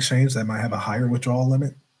different exchange that might have a higher withdrawal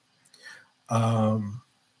limit.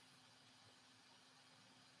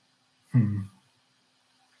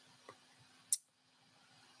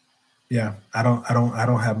 Yeah, I don't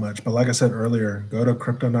have much, but like I said earlier, go to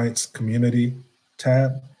Crypto Knight's community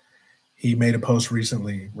tab. He made a post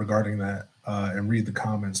recently regarding that, and read the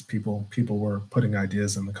comments. People were putting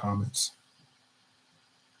ideas in the comments.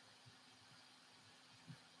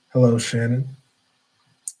 Hello, Shannon.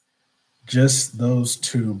 Just those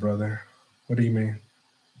two, brother. What do you mean?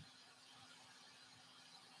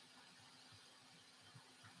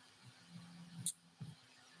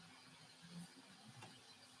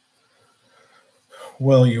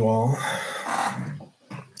 Well, you all,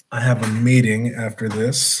 I have a meeting after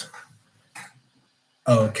this.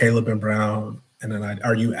 Oh, Caleb and Brown. And then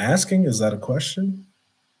are you asking? Is that a question?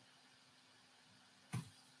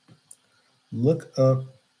 Look up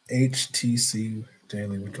HTC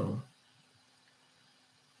daily withdrawal.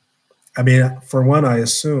 I mean, for one, I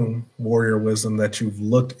assume, Warrior Wisdom, that you've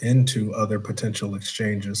looked into other potential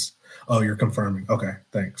exchanges. Oh, you're confirming. Okay,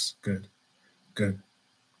 thanks. Good.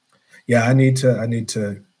 Yeah, I need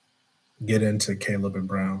to get into Caleb and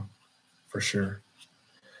Brown for sure.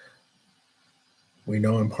 We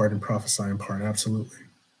know in part and prophesy in part. Absolutely.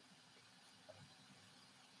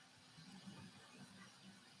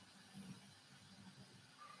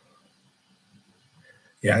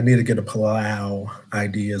 Yeah, I need to get a Palau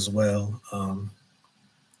ID as well.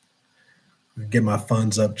 Get my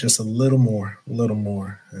funds up just a little more,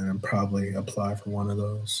 and probably apply for one of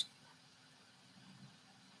those.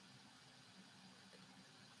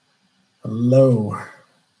 Hello.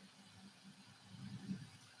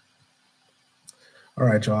 All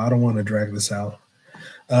right, y'all. I don't want to drag this out.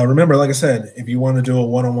 Remember, like I said, if you want to do a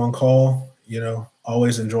one-on-one call,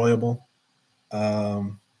 always enjoyable.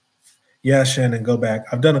 Yeah, Shannon, go back.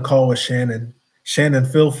 I've done a call with Shannon. Shannon,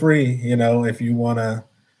 feel free, if you want to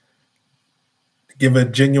give a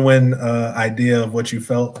genuine idea of what you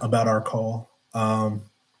felt about our call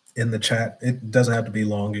in the chat. It doesn't have to be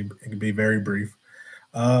long. It can be very brief.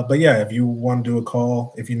 But yeah, if you want to do a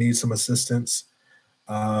call, if you need some assistance,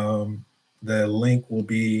 the link will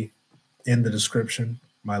be in the description,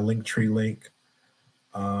 my Linktree link.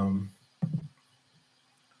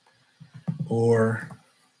 Or,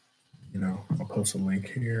 I'll post a link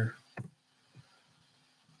here.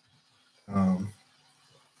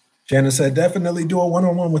 Shannon said, definitely do a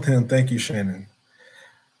one-on-one with him. Thank you, Shannon.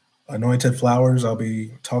 Anointed Flowers, I'll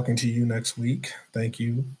be talking to you next week. Thank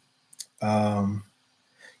you. Can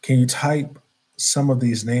you type some of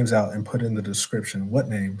these names out and put in the description? What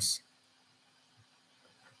names?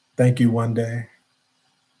 Thank you, One Day.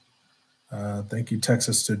 Thank you,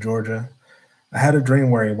 Texas to Georgia. I had a dream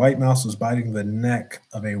where a white mouse was biting the neck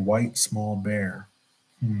of a white small bear.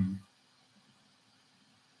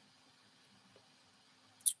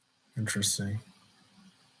 Interesting.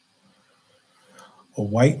 A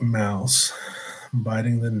white mouse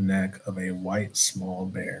biting the neck of a white small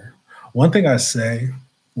bear. One thing I say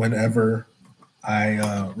whenever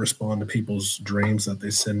I respond to people's dreams that they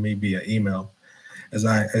send me via email, as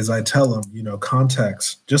I tell them, you know,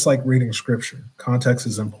 context, just like reading scripture, context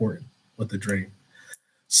is important with the dream.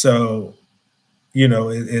 So, you know,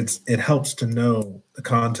 it helps to know the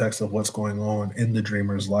context of what's going on in the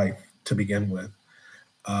dreamer's life to begin with.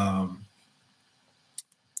 Um,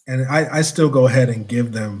 and I still go ahead and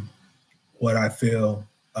give them what I feel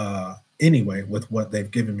anyway with what they've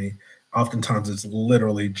given me. Oftentimes it's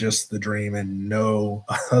literally just the dream and no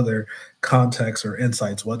other context or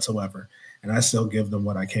insights whatsoever. And I still give them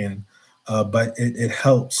what I can. But it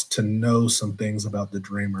helps to know some things about the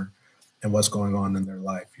dreamer and what's going on in their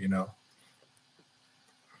life, you know.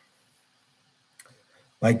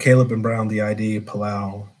 Like Caleb and Brown, the ID,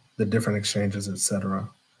 Palau, the different exchanges, etc.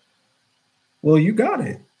 Well, you got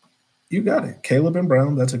it. You got it. Caleb and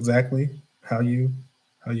Brown, that's exactly how you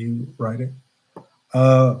write it.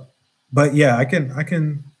 But yeah, I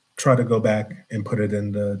can try to go back and put it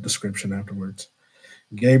in the description afterwards.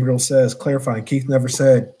 Gabriel says, clarifying, Keith never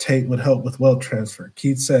said Tate would help with wealth transfer.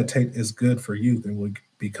 Keith said Tate is good for youth and would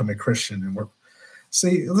become a Christian and work.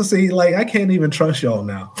 See, like I can't even trust y'all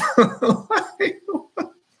now.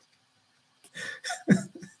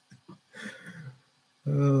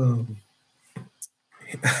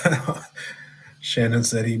 Shannon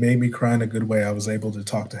said he made me cry in a good way. I was able to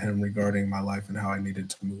talk to him regarding my life and how I needed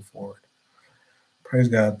to move forward. Praise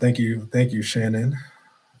God. Thank you, Shannon.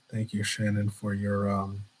 Thank you, Shannon, for your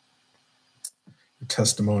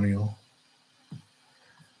testimonial.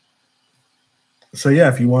 So yeah,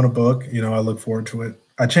 if you want a book, you know, I look forward to it.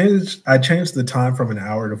 I changed the time from an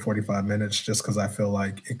hour to 45 minutes just because I feel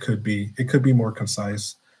like it could be more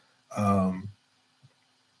concise.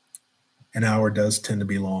 An hour does tend to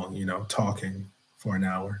be long, you know, talking for an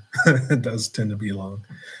hour it does tend to be long.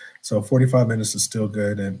 So 45 minutes is still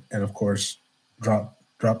good. And of course, drop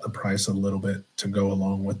the price a little bit to go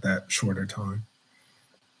along with that shorter time.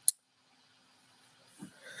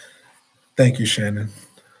 Thank you, Shannon.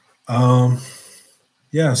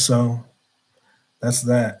 Yeah, so that's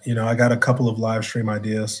that. You know, I got a couple of live stream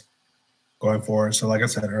ideas going forward. So like I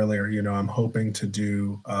said earlier, you know, I'm hoping to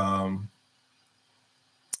do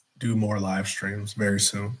more live streams very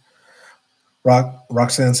soon.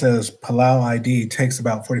 Roxanne says Palau ID takes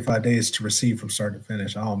about 45 days to receive from start to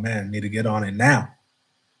finish. Oh man, need to get on it now.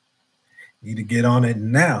 Need to get on it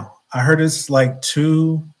now. I heard it's like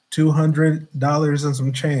 $200 and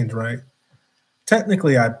some change, right?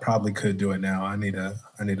 Technically, I probably could do it now. I need to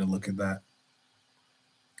look at that.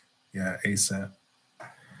 Yeah, ASAP.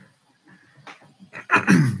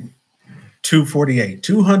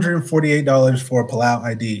 $248 for a Palau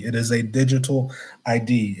ID. It is a digital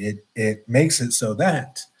ID. It makes it so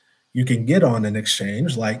that you can get on an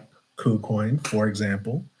exchange like KuCoin, for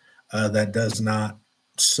example, that does not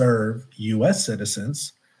serve U.S.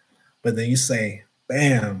 citizens. But then you say,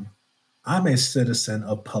 bam, I'm a citizen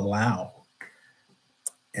of Palau.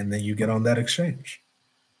 And then you get on that exchange.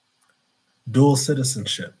 Dual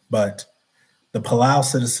citizenship. But the Palau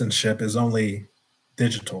citizenship is only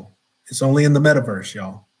digital. It's only in the metaverse,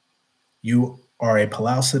 y'all. You are a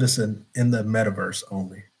Palau citizen in the metaverse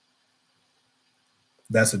only.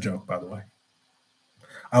 That's a joke, by the way.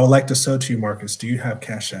 I would like to sow to you, Marcus. Do you have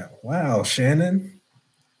Cash App? Wow, Shannon.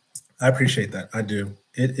 I appreciate that. I do.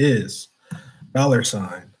 It is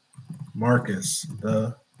 $ Marcus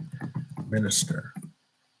the Minister.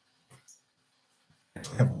 I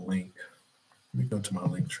have a link. Let me go to my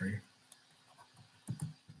link tree.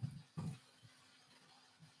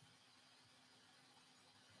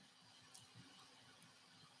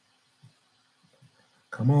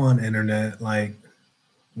 Come on, internet. Like,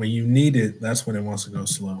 when you need it, that's when it wants to go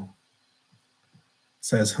slow. It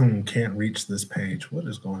says, can't reach this page. What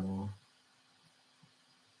is going on?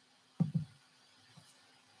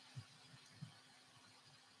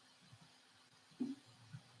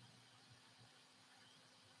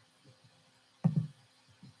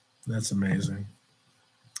 That's amazing.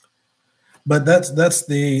 But that's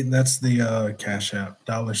the Cash App,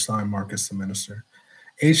 $ Marcus the Minister.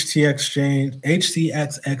 HTX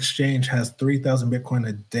Exchange has 3,000 Bitcoin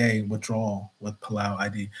a day withdrawal with Palau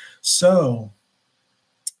ID. So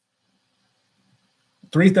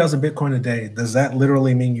 3,000 Bitcoin a day, does that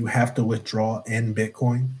literally mean you have to withdraw in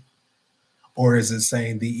Bitcoin? Or is it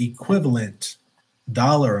saying the equivalent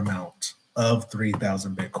dollar amount of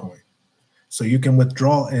 3,000 Bitcoin? So you can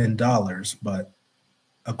withdraw in dollars, but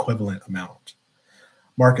equivalent amount.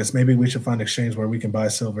 Marcus, maybe we should find exchange where we can buy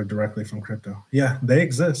silver directly from crypto. Yeah, they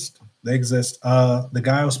exist. They exist. The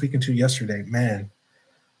guy I was speaking to yesterday, man,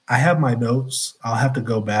 I have my notes. I'll have to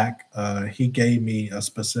go back. He gave me a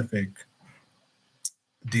specific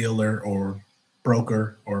dealer or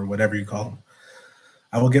broker or whatever you call them.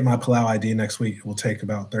 I will get my Palau ID next week. It will take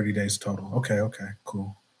about 30 days total. Okay,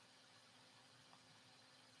 cool.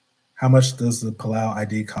 How much does the Palau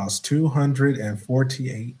ID cost?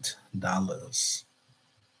 $248.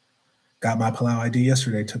 Got my Palau ID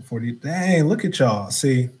yesterday, took 40. Dang, look at y'all.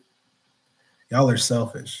 See, y'all are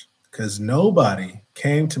selfish because nobody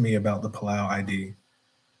came to me about the Palau ID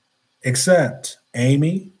except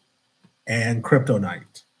Amy and Crypto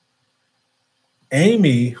Night.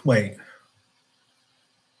 Amy, wait.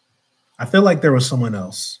 I feel like there was someone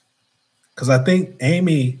else because I think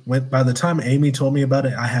Amy went, by the time Amy told me about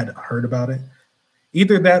it, I had heard about it.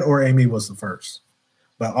 Either that or Amy was the first.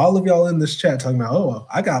 But all of y'all in this chat talking about, oh,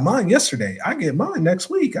 I got mine yesterday. I get mine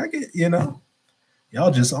next week. I get,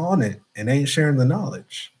 y'all just on it and ain't sharing the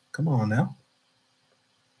knowledge. Come on now.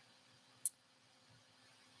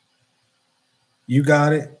 You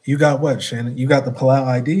got it. You got what, Shannon? You got the Palau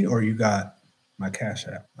ID or you got my Cash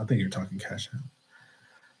App? I think you're talking Cash App.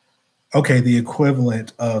 Okay, the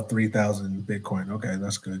equivalent of 3,000 Bitcoin. Okay,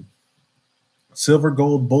 that's good. Silver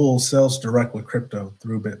Gold Bull sells direct with crypto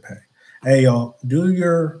through BitPay. Hey, y'all, do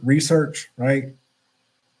your research, right?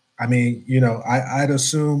 I mean, I'd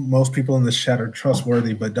assume most people in this chat are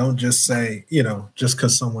trustworthy, but don't just say, just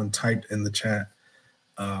because someone typed in the chat,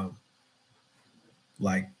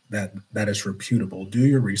 like that is reputable. Do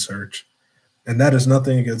your research. And that is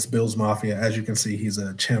nothing against Bill's Mafia. As you can see, he's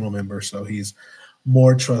a channel member, so he's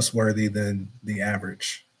more trustworthy than the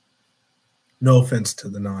average. No offense to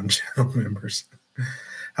the non-channel members.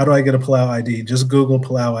 How do I get a Palau ID? Just Google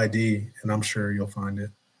Palau ID, and I'm sure you'll find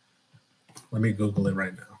it. Let me Google it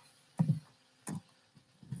right now.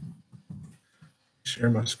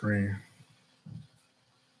 Share my screen.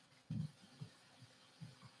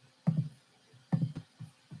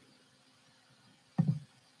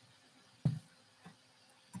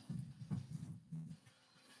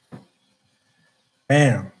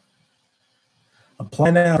 Bam.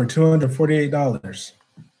 Apply now for $248.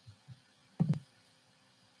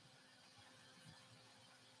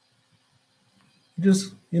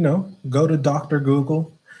 Just, go to Dr.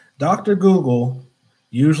 Google. Dr. Google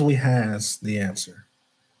usually has the answer.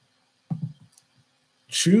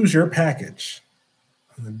 Choose your package.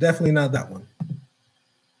 Definitely not that one.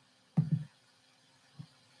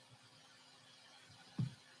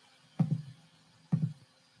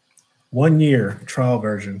 One year trial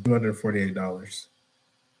version, $248.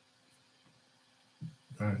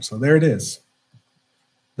 All right, so there it is.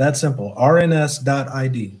 That simple.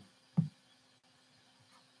 RNS.ID.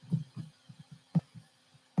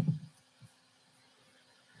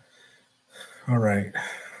 All right. Let's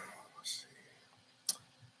see.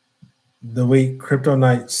 The week Crypto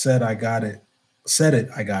Night said I got it.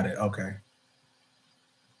 I got it. Okay.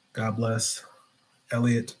 God bless.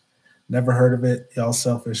 Elliot. Never heard of it. Y'all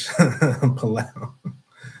selfish. Palau.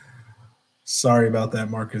 Sorry about that,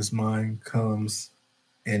 Marcus. Mine comes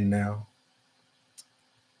in now.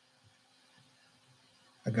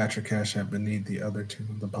 I got your Cash App beneath the other two,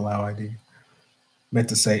 the Palau ID. Meant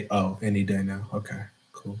to say, oh, any day now. Okay,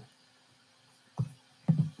 cool.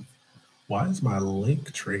 Why is my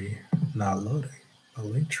link tree not loading? A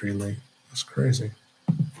link tree link. That's crazy.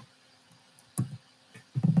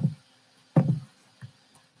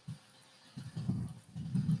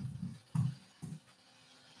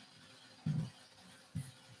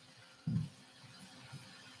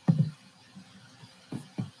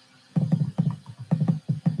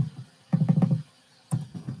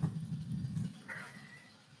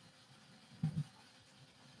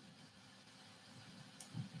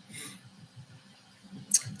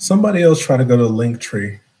 Somebody else try to go to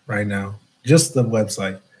Linktree right now. Just the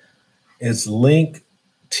website. It's linktr.ee.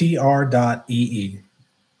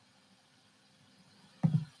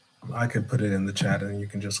 I could put it in the chat and you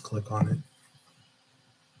can just click on it.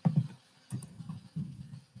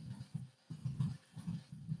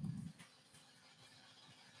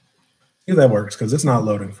 See if that works because it's not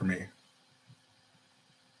loading for me.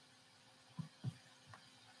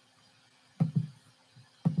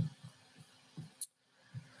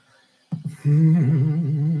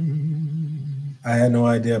 I had no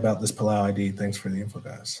idea about this Palau ID. Thanks for the info,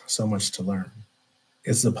 guys. So much to learn.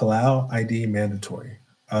 Is the Palau ID mandatory?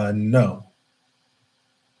 No.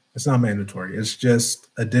 It's not mandatory. It's just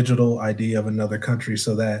a digital ID of another country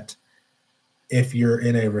so that if you're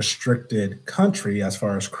in a restricted country as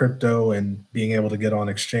far as crypto and being able to get on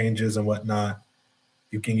exchanges and whatnot,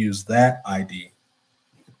 you can use that ID.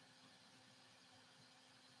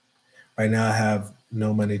 Right now I have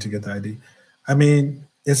no money to get the ID. I mean,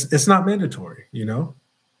 it's not mandatory, you know.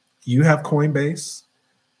 You have Coinbase.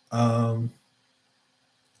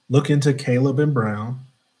 Look into Caleb and Brown,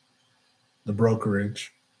 the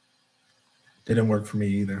brokerage. Didn't work for me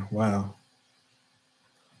either. Wow.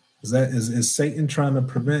 Is Satan trying to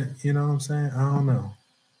prevent, you know what I'm saying? I don't know.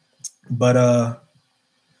 But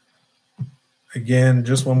again,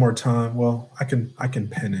 just one more time. Well, I can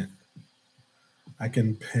pin it. I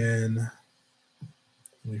can pin,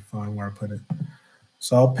 let me find where I put it.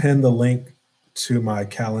 So I'll pin the link to my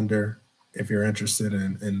calendar if you're interested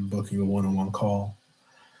in booking a one-on-one call.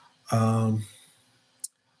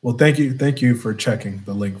 Well, thank you for checking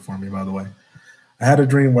the link for me, by the way. I had a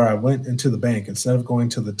dream where I went into the bank. Instead of going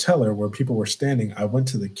to the teller where people were standing, I went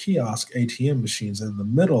to the kiosk ATM machines in the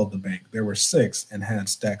middle of the bank. There were 6 and had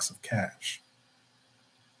stacks of cash.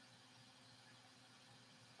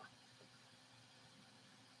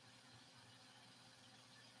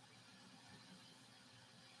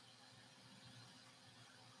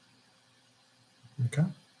 Okay.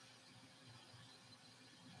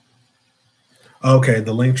 Okay,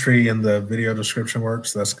 the link tree in the video description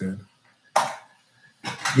works. That's good.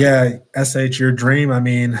 Yeah, SH, your dream, I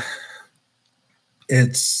mean,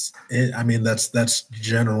 that's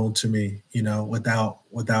general to me, you know,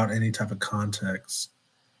 without any type of context.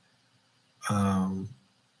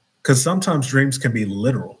 Because sometimes dreams can be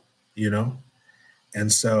literal, you know? And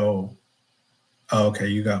so, okay,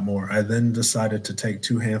 you got more. I then decided to take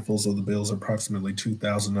 2 handfuls of the bills, approximately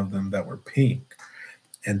 2,000 of them that were pink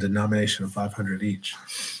and denomination of 500 each.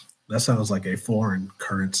 That sounds like a foreign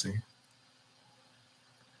currency.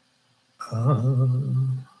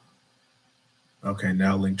 Okay,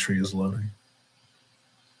 now Linktree is loading.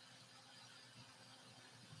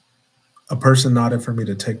 A person nodded for me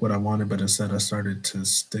to take what I wanted, but instead I started to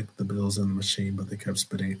stick the bills in the machine, but they kept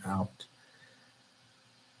spitting out.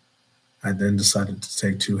 I then decided to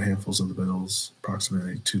take 2 handfuls of the bills,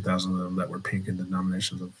 approximately 2,000 of them that were pink in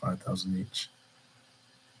denominations of 5,000 each.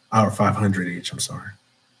 Or 500 each, I'm sorry.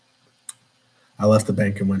 I left the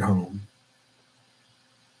bank and went home.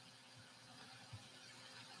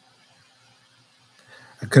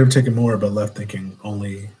 I could have taken more, but left thinking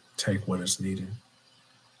only take what is needed.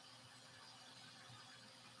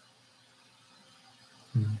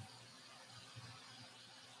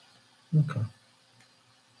 Okay.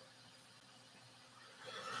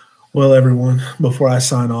 Well, everyone, before I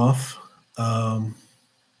sign off,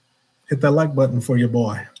 hit that like button for your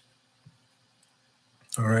boy.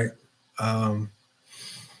 All right.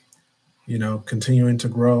 You know, continuing to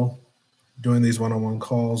grow, doing these one-on-one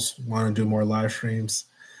calls, want to do more live streams.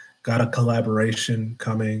 Got a collaboration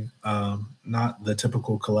coming, not the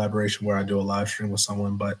typical collaboration where I do a live stream with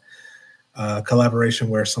someone, but collaboration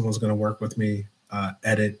where someone's going to work with me,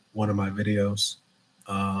 edit one of my videos.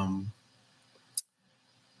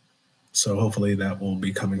 So hopefully that will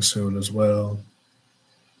be coming soon as well.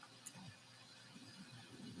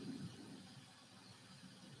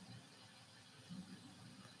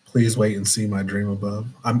 Please wait and see my dream above.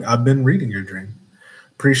 I've been reading your dream.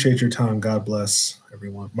 Appreciate your time. God bless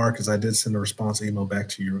everyone. Marcus, I did send a response email back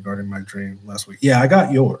to you regarding my dream last week. Yeah, I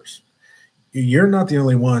got yours. You're not the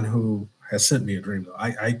only one who has sent me a dream, though.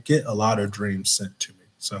 I get a lot of dreams sent to me.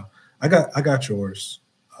 So I got yours,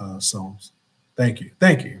 Psalms. Thank you.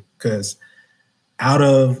 Because out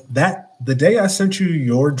of that, the day I sent you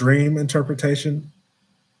your dream interpretation,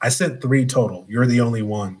 I sent 3 total. You're the only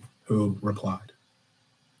one who replied.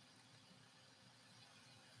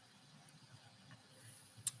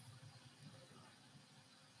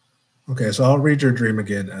 Okay, so I'll read your dream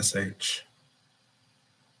again, SH.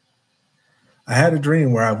 I had a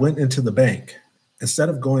dream where I went into the bank. Instead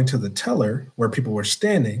of going to the teller where people were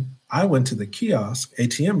standing, I went to the kiosk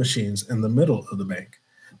ATM machines in the middle of the bank.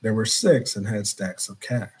 There were 6 and had stacks of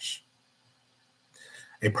cash.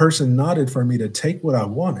 A person nodded for me to take what I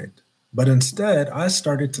wanted, but instead I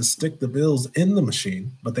started to stick the bills in the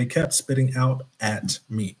machine, but they kept spitting out at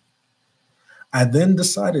me. I then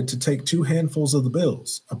decided to take 2 handfuls of the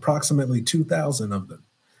bills, approximately 2,000 of them,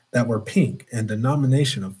 that were pink and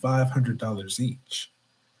denomination of $500 each.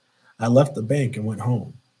 I left the bank and went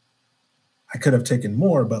home. I could have taken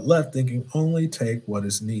more, but left thinking only take what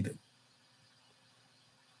is needed.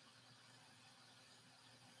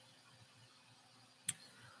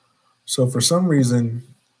 So for some reason,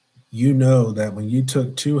 you know that when you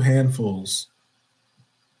took 2 handfuls,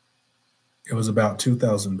 it was about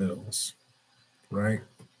 2,000 bills, right?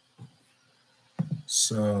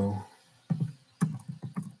 So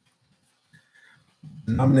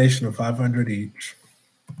denomination of 500 each.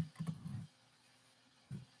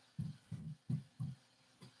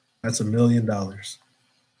 That's $1 million.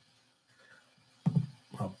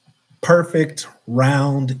 A perfect,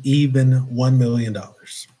 round, even $1 million.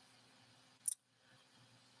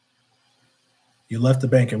 You left the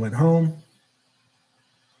bank and went home.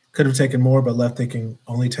 Could have taken more, but left thinking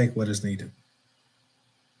only take what is needed.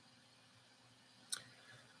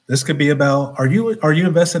 This could be about, are you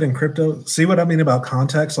invested in crypto? See what I mean about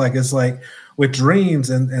context? Like, it's like with dreams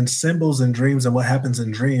and symbols and dreams and what happens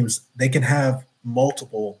in dreams, they can have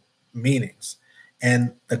multiple meanings.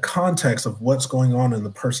 And the context of what's going on in the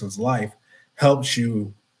person's life helps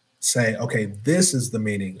you say, okay, this is the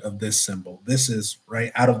meaning of this symbol. This is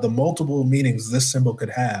right out of the multiple meanings this symbol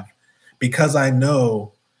could have. Because I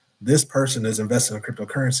know this person is invested in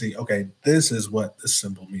cryptocurrency, okay, this is what this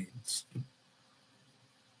symbol means.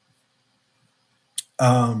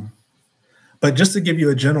 But just to give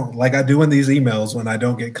you a general, like I do in these emails when I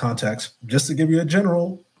don't get context, just to give you a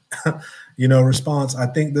general, response, I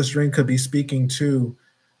think this dream could be speaking to,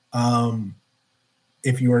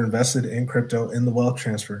 if you are invested in crypto, in the wealth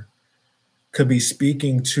transfer, could be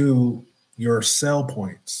speaking to your sell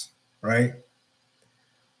points, right?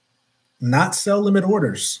 Not sell limit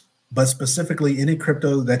orders, but specifically any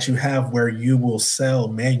crypto that you have where you will sell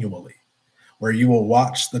manually, where you will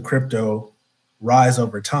watch the crypto rise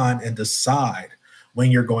over time and decide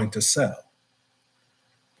when you're going to sell.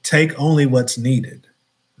 Take only what's needed,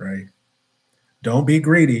 right? Don't be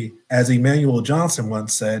greedy. As Emmanuel Johnson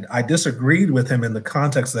once said, I disagreed with him in the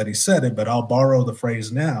context that he said it, but I'll borrow the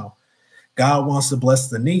phrase now. God wants to bless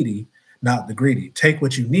the needy, not the greedy. Take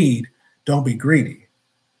what you need. Don't be greedy.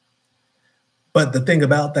 But the thing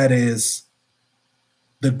about that is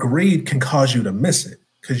the greed can cause you to miss it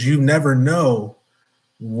because you never know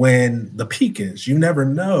when the peak is. You never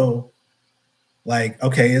know, like,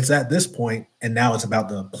 okay, it's at this point and now it's about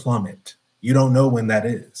to plummet. You don't know when that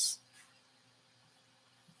is.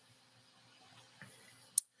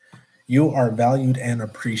 You are valued and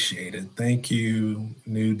appreciated. Thank you,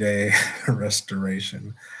 New Day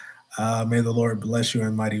Restoration. May the Lord bless you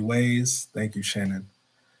in mighty ways. Thank you, Shannon.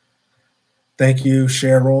 Thank you,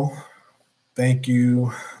 Cheryl. Thank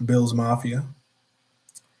you, Bill's Mafia.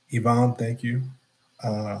 Yvonne, thank you.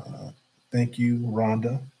 Thank you,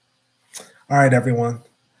 Rhonda. All right, everyone.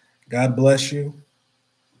 God bless you.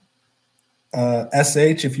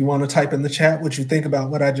 SH, if you want to type in the chat what you think about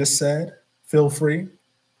what I just said, feel free,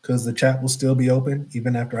 because the chat will still be open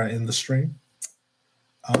even after I end the stream.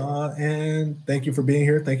 And thank you for being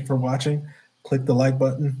here. Thank you for watching. Click the like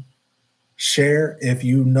button. Share if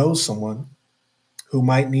you know someone who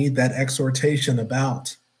might need that exhortation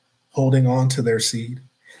about holding on to their seed.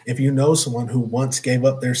 If you know someone who once gave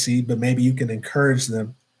up their seed, but maybe you can encourage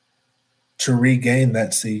them to regain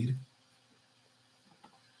that seed,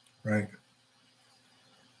 right?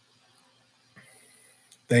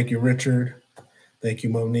 Thank you, Richard. Thank you,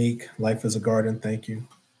 Monique. Life is a garden. Thank you.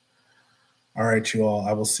 All right, you all.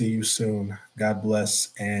 I will see you soon. God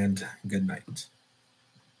bless and good night.